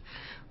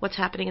what's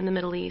happening in the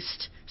Middle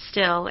East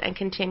still and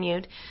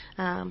continued.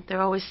 There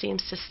always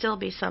seems to still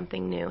be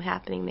something new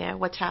happening there.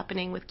 What's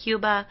happening with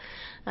Cuba.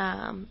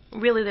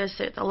 Really,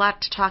 there's a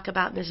lot to talk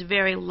about in this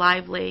very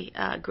lively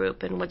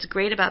group. And what's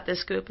great about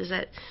this group is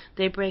that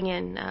they bring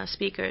in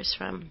speakers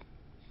from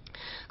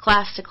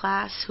class to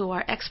class who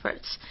are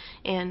experts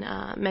in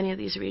many of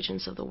these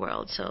regions of the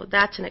world. So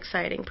that's an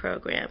exciting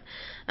program.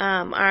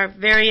 Our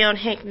very own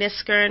Hank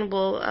Niskern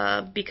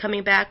will be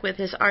coming back with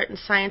his Art and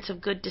Science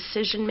of Good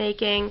Decision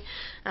Making.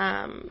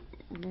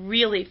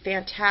 Really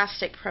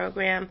fantastic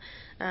program,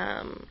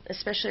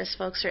 especially as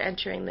folks are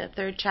entering the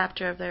third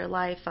chapter of their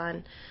life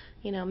on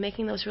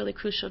making those really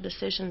crucial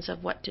decisions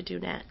of what to do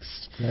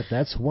next.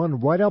 That's one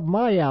right up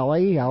my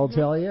alley, I'll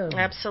tell you.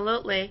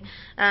 Absolutely.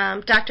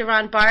 Dr.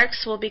 Ron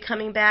Barks will be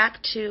coming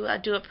back to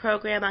do a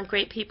program on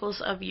Great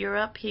Peoples of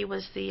Europe. He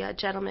was the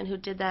gentleman who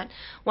did that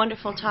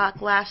wonderful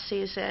talk last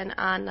season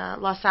on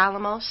Los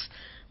Alamos,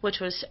 which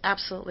was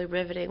absolutely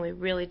riveting. We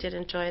really did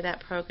enjoy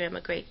that program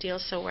a great deal,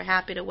 so we're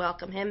happy to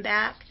welcome him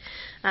back.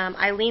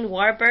 Eileen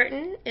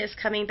Warburton is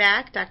coming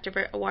back,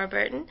 Dr.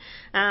 Warburton,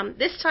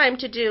 this time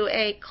to do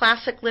a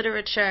classic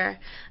literature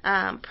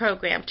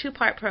program,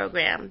 two-part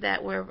program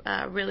that we're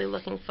really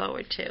looking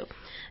forward to.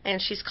 And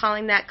she's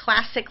calling that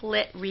Classic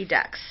Lit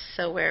Redux.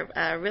 So we're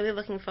really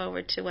looking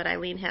forward to what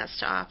Eileen has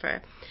to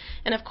offer.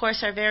 And, of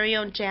course, our very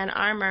own Jan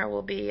Armour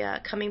will be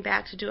coming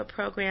back to do a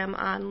program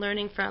on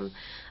learning from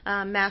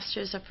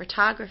masters of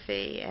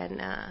photography.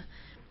 And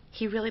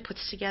he really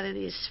puts together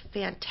these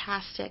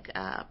fantastic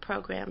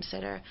programs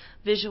that are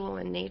visual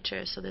in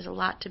nature. So there's a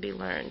lot to be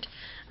learned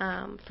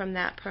from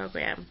that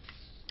program.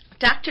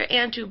 Dr.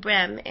 Andrew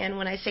Brem, and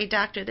when I say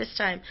doctor this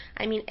time,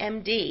 I mean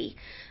MD,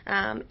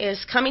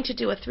 is coming to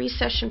do a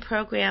 3-session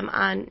program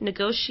on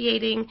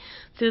negotiating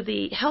through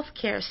the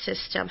healthcare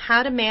system,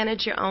 how to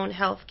manage your own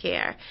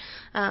healthcare.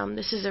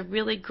 This is a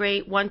really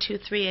great 1, 2,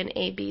 3, and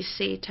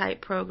ABC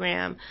type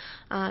program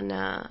on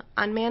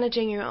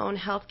managing your own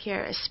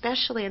healthcare,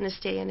 especially in this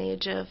day and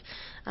age of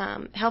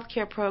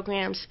healthcare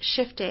programs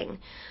shifting.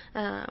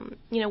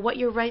 What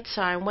your rights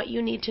are and what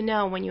you need to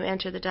know when you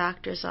enter the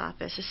doctor's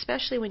office,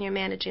 especially when you're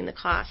managing the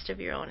cost of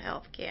your own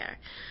health care.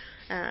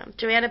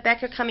 Joanna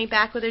Becker coming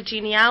back with her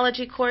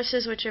genealogy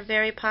courses, which are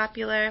very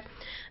popular.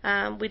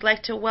 We'd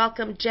like to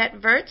welcome Jet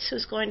Verts,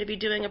 who's going to be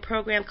doing a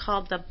program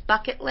called The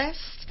Bucket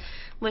List,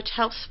 which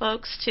helps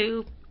folks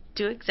to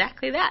do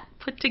exactly that,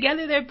 put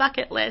together their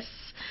bucket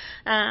lists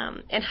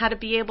and how to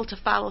be able to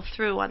follow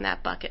through on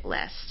that bucket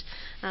list.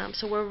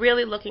 So we're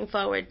really looking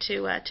forward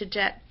to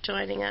Jet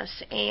joining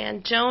us.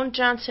 And Joan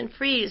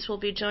Johnson-Fries will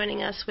be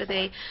joining us with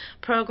a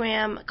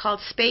program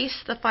called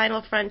Space, the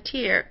Final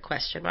Frontier, ?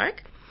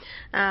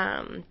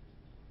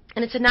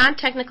 And it's a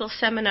non-technical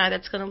seminar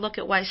that's going to look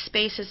at why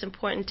space is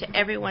important to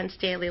everyone's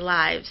daily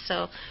lives.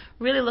 So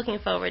really looking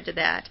forward to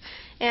that.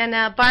 And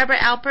Barbara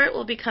Alpert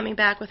will be coming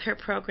back with her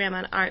program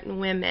on art and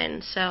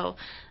women. So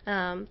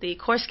the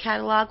course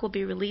catalog will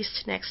be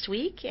released next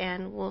week,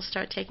 and we'll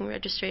start taking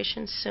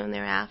registrations soon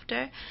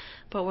thereafter.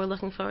 But we're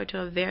looking forward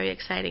to a very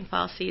exciting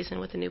fall season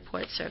with the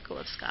Newport Circle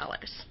of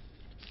Scholars.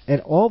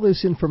 And all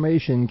this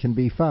information can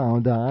be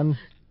found on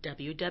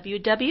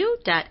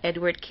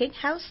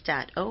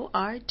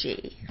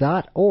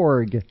www.edwardkinghouse.org.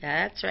 .org.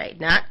 That's right,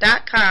 not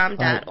 .com,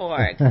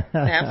 .org.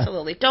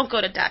 Absolutely. Don't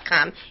go to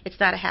 .com. It's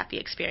not a happy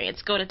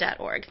experience. Go to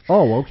 .org.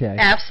 Oh, okay.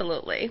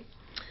 Absolutely.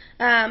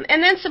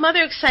 And then some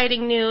other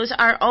exciting news.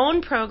 Our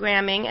own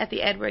programming at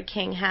the Edward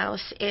King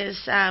House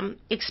is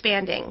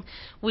expanding.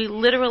 We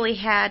literally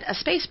had a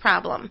space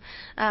problem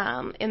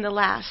in the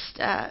last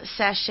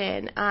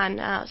session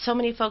on so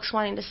many folks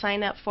wanting to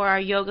sign up for our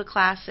yoga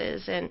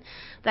classes and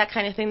that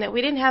kind of thing that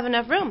we didn't have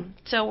enough room.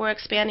 So we're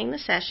expanding the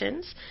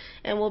sessions,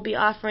 and we'll be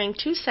offering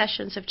 2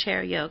 sessions of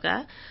chair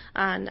yoga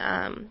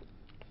on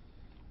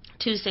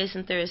Tuesdays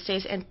and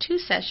Thursdays, and 2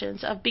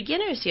 sessions of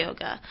beginners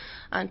yoga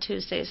on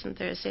Tuesdays and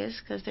Thursdays,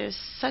 because there's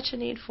such a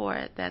need for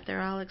it that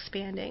they're all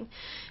expanding.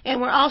 And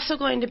we're also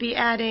going to be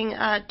adding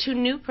 2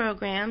 new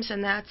programs,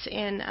 and that's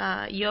in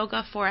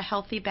yoga for a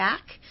healthy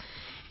back,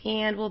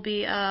 and we'll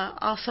be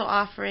also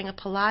offering a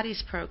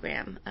Pilates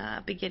program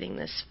beginning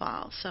this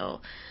fall.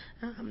 So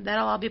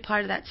that'll all be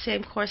part of that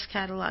same course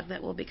catalog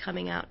that will be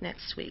coming out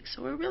next week.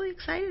 So we're really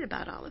excited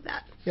about all of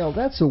that. Yeah,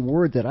 that's a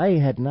word that I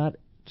had not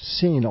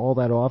seen all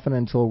that often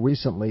until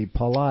recently.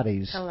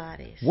 Pilates.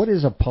 Pilates. What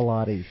is a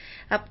Pilates?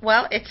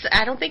 Well,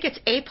 I don't think it's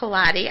a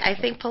Pilates. I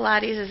think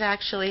Pilates is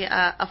actually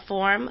a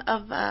form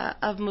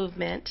of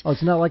movement. Oh,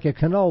 it's not like a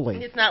cannoli.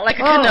 It's not like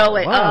a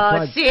cannoli.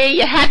 Wow, see,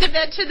 you had to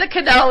mention the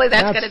cannoli.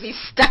 That's going to be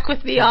stuck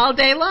with me all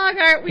day long.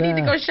 Art, we need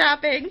to go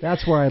shopping.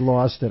 That's where I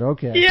lost it.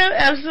 Okay. Yeah,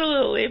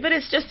 absolutely. But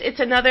it's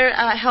another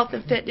health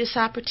and fitness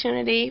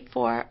opportunity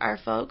for our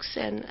folks,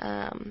 and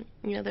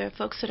there are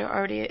folks that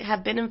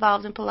have been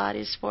involved in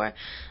Pilates for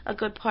a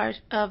good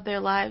part of their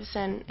lives,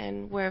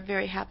 and we're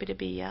very happy to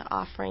be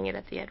offering it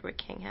at the Edward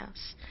King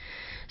House.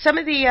 some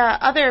of the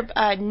other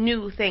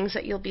new things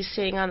that you'll be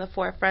seeing on the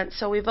forefront.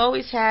 So we've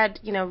always had,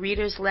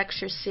 readers'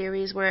 lecture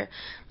series where,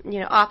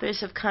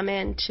 authors have come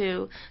in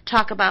to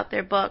talk about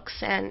their books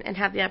and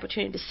have the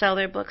opportunity to sell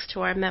their books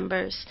to our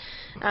members.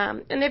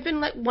 And they've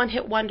been like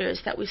one-hit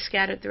wonders that we've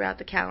scattered throughout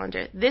the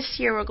calendar. This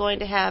year we're going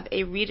to have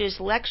a readers'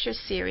 lecture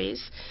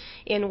series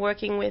in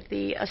working with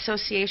the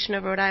Association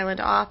of Rhode Island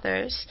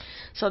Authors.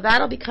 So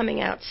that'll be coming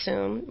out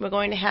soon. We're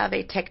going to have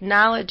a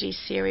technology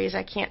series.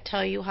 I can't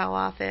tell you how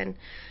often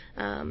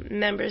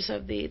members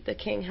of the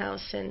King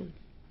House and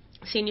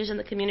seniors in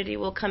the community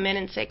will come in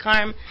and say,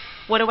 Carm,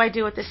 what do I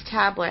do with this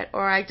tablet?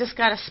 Or I just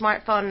got a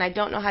smartphone and I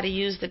don't know how to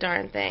use the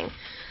darn thing.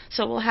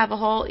 So we'll have a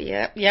whole,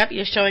 yep,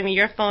 you're showing me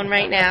your phone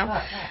right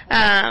now.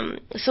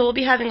 So we'll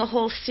be having a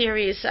whole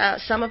series.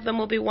 Some of them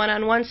will be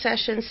one-on-one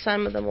sessions.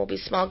 Some of them will be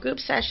small group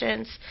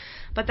sessions.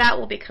 But that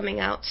will be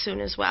coming out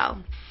soon as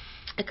well.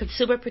 A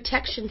consumer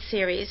protection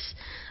series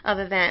of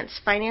events,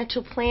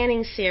 financial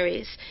planning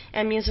series,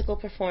 and musical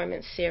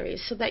performance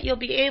series, so that you'll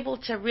be able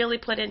to really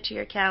put into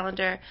your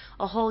calendar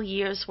a whole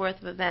year's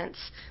worth of events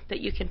that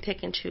you can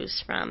pick and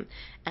choose from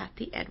at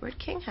the Edward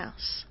King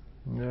House.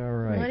 All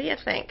right. What do you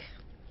think?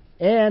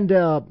 And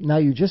now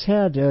you just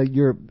had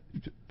your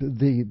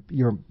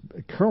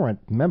current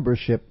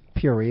membership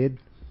period.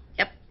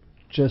 Yep.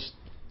 Just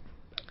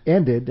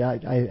ended.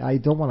 I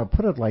don't want to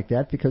put it like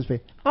that because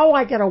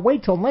I got to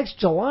wait till next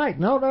July.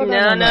 No. We're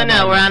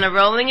on a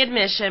rolling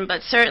admission,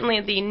 but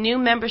certainly the new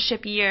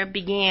membership year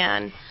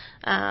began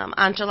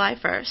on July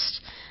 1st.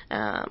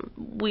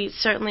 We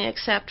certainly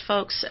accept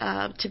folks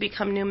to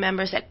become new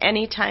members at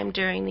any time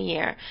during the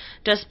year.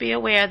 Just be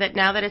aware that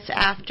now that it's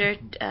after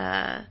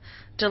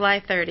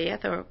July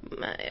 30th, or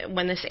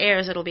when this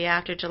airs, it'll be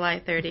after July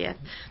 30th.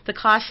 The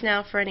cost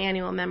now for an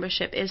annual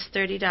membership is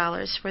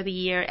 $30 for the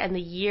year, and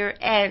the year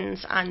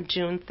ends on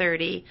June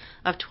 30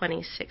 of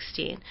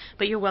 2016.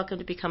 But you're welcome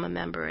to become a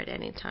member at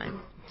any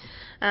time.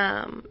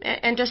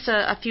 And just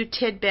a few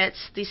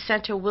tidbits. The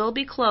center will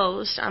be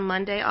closed on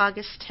Monday,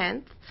 August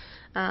 10th.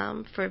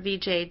 For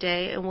VJ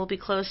Day, and will be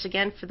closed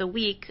again for the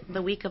week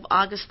of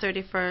August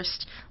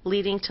 31st,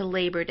 leading to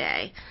Labor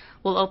Day.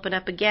 We'll open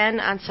up again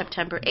on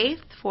September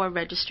 8th for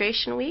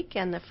registration week,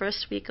 and the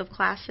first week of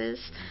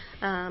classes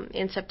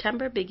in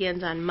September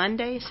begins on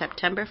Monday,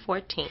 September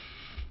 14th.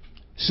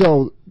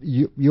 So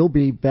you'll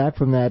be back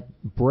from that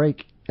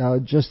break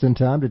just in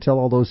time to tell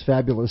all those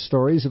fabulous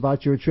stories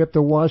about your trip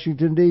to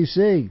Washington,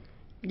 D.C.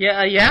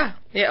 Yeah.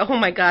 Oh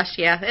my gosh,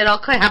 yeah. It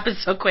all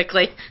happens so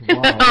quickly.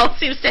 Wow. It all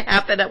seems to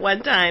happen at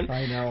one time.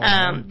 I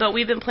know. But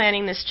we've been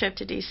planning this trip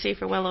to D.C.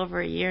 for well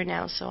over a year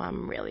now, so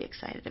I'm really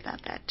excited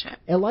about that trip.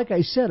 And like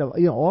I said,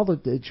 all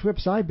the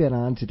trips I've been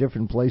on to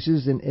different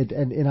places, and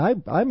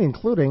I'm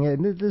including,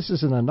 and this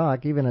isn't a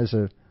knock, even as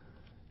a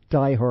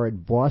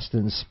diehard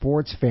Boston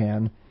sports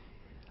fan.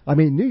 I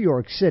mean, New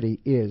York City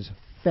is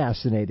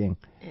fascinating.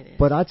 It is.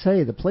 But I'll tell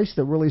you, the place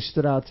that really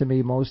stood out to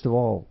me most of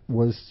all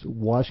was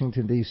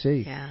Washington,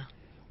 D.C. Yeah.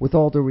 With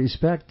all due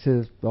respect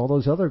to all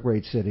those other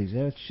great cities.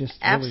 It's just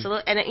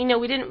absolutely. And,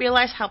 we didn't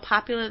realize how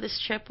popular this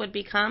trip would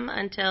become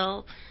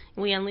until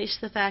we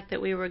unleashed the fact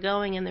that we were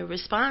going, and the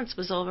response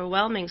was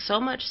overwhelming, so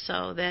much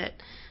so that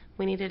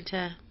we needed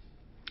to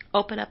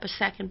open up a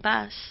second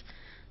bus.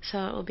 So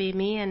it will be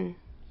me and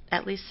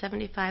at least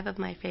 75 of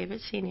my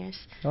favorite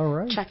seniors. All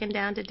right. Checking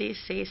down to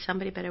D.C.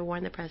 Somebody better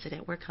warn the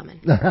president. We're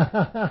coming.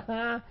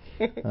 All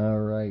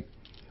right.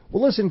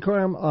 Well, listen,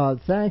 Carm,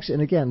 thanks.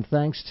 And again,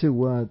 thanks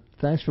for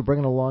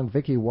bringing along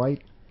Vicki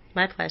White.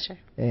 My pleasure.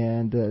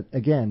 And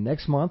again,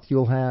 next month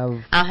I'll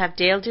have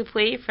Dale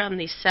Dupuis from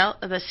the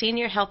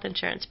Senior Health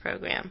Insurance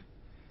Program.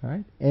 All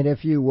right. And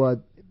if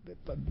you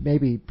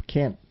maybe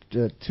can't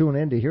tune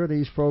in to hear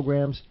these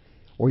programs,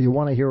 or you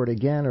want to hear it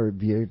again, or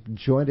if you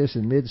joined us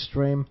in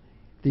midstream,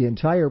 the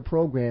entire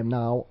program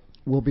now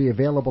will be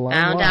available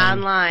online. Found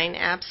online,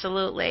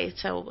 absolutely.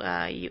 So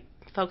you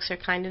folks are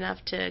kind enough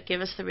to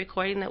give us the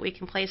recording that we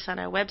can place on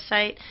our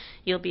website.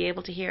 You'll be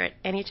able to hear it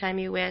anytime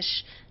you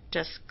wish.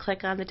 Just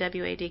click on the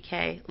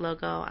WADK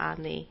logo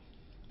on the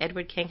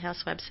Edward King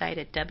House website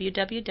at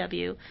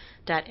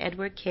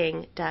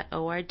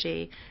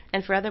www.edwardking.org.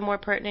 And for other more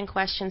pertinent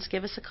questions,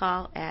 give us a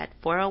call at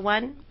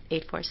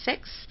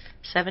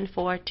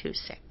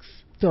 401-846-7426.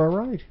 All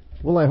right.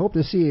 Well, I hope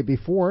to see you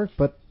before,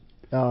 but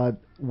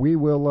we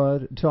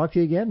will talk to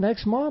you again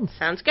next month.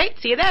 Sounds great.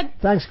 See you then.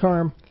 Thanks,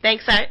 Carm.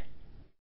 Thanks, Art.